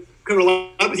good. Covered a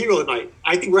lot of material tonight.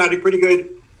 I think we're at a pretty good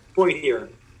point here.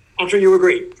 I'm sure you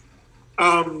agree.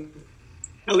 Now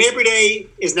Labor Day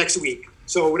is next week.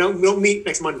 So we don't meet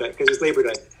next Monday because it's Labor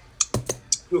Day.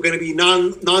 We're going to be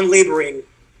non-laboring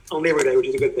on Labor Day, which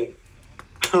is a good thing.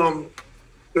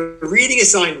 The reading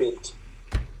assignment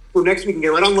for next week, you can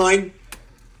get right online.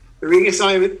 The reading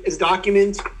assignment is a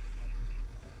document.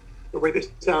 We'll write this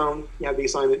down. You have the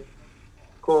assignment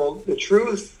called "The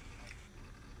Truth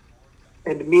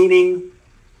and Meaning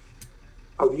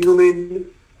of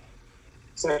Human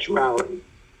Sexuality."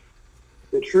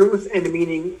 The Truth and the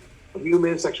Meaning of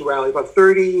Human Sexuality. About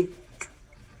 33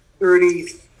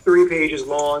 pages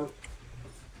long.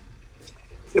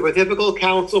 If a typical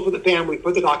counsel for the family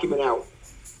put the document out.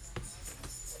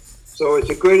 So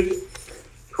it's a good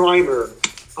primer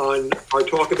on our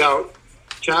talk about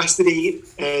chastity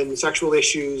and sexual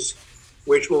issues,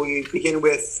 which we begin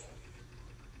with.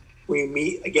 We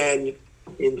meet again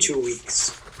in 2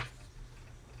 weeks.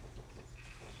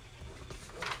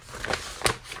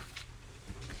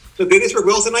 So did this work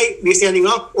well tonight? Me standing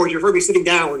up, or do you prefer me sitting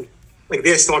down like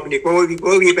this, talking to you? What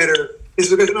would be better?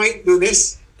 This is good tonight, doing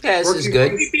this? Yeah, this is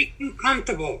good. Make you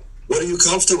comfortable. What are you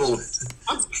comfortable with?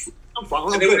 I'm fine. I'm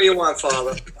Whatever good. you want,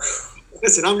 Father.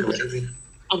 Listen, I'm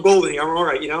golden here. I'm all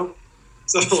right, you know?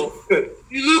 So, good.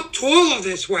 You look taller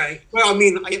this way. Well, I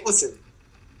mean, listen,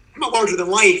 I'm not larger than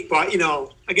life, but, you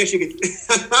know, I guess you could.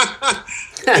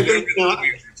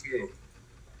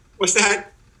 What's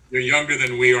that? You're younger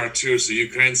than we are too, so you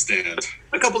can stand.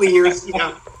 A couple of years,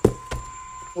 yeah.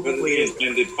 With the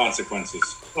intended consequences.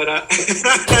 But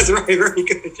that's right, very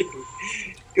good.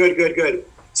 Good.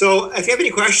 So if you have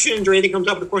any questions or anything comes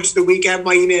up in the course of the week, you have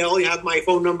my email, you have my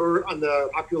phone number on the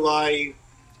Populi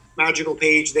Magical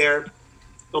page there.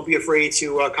 Don't be afraid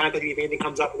to contact me if anything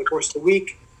comes up in the course of the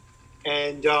week.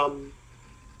 And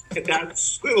if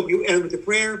that's good, we'll end with the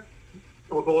prayer, and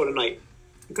we'll call it a night.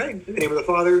 Okay? In the name of the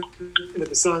Father, and of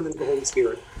the Son, and of the Holy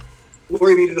Spirit.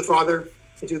 Glory be to the Father,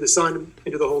 and to the Son,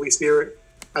 and to the Holy Spirit,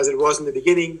 as it was in the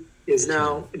beginning, is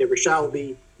now, and ever shall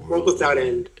be, world without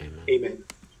end. Amen.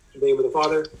 In the name of the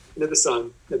Father, and of the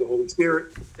Son, and of the Holy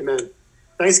Spirit. Amen.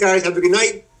 Thanks, guys. Have a good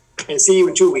night, and see you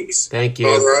in 2 weeks. Thank you.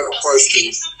 Father, I have a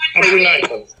question. Have a good night.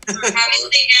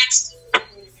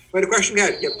 Wait, a question? Go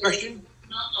ahead. You have a question?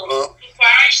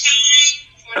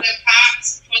 For the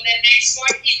pops for the next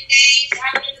 14 days.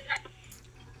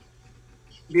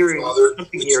 Miriam, Father,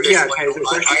 something here. Yeah, okay, is there a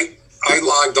question? I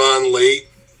logged on late,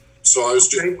 so I was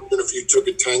just Okay. wondering if you took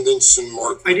attendance and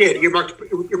marked. I did. You're marked.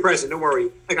 You're present. Don't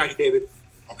worry. I got you, David.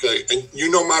 Okay, and you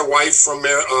know my wife from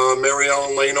Mary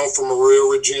Ellen Lano from Maria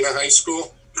Regina High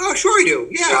School? Oh, sure I do.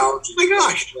 Yeah. Oh my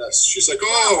gosh. Yes. She's like,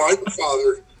 oh, I'm the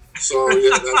father. So,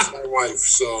 yeah, that's my wife.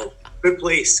 So, Good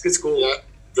place. Good school. yeah,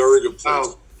 very good place.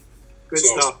 Oh, good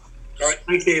So, stuff. all right.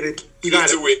 Thanks, David. You See got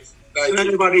in it. 2 weeks. Good Thank night, you.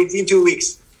 everybody. See you in 2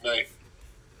 weeks. Night.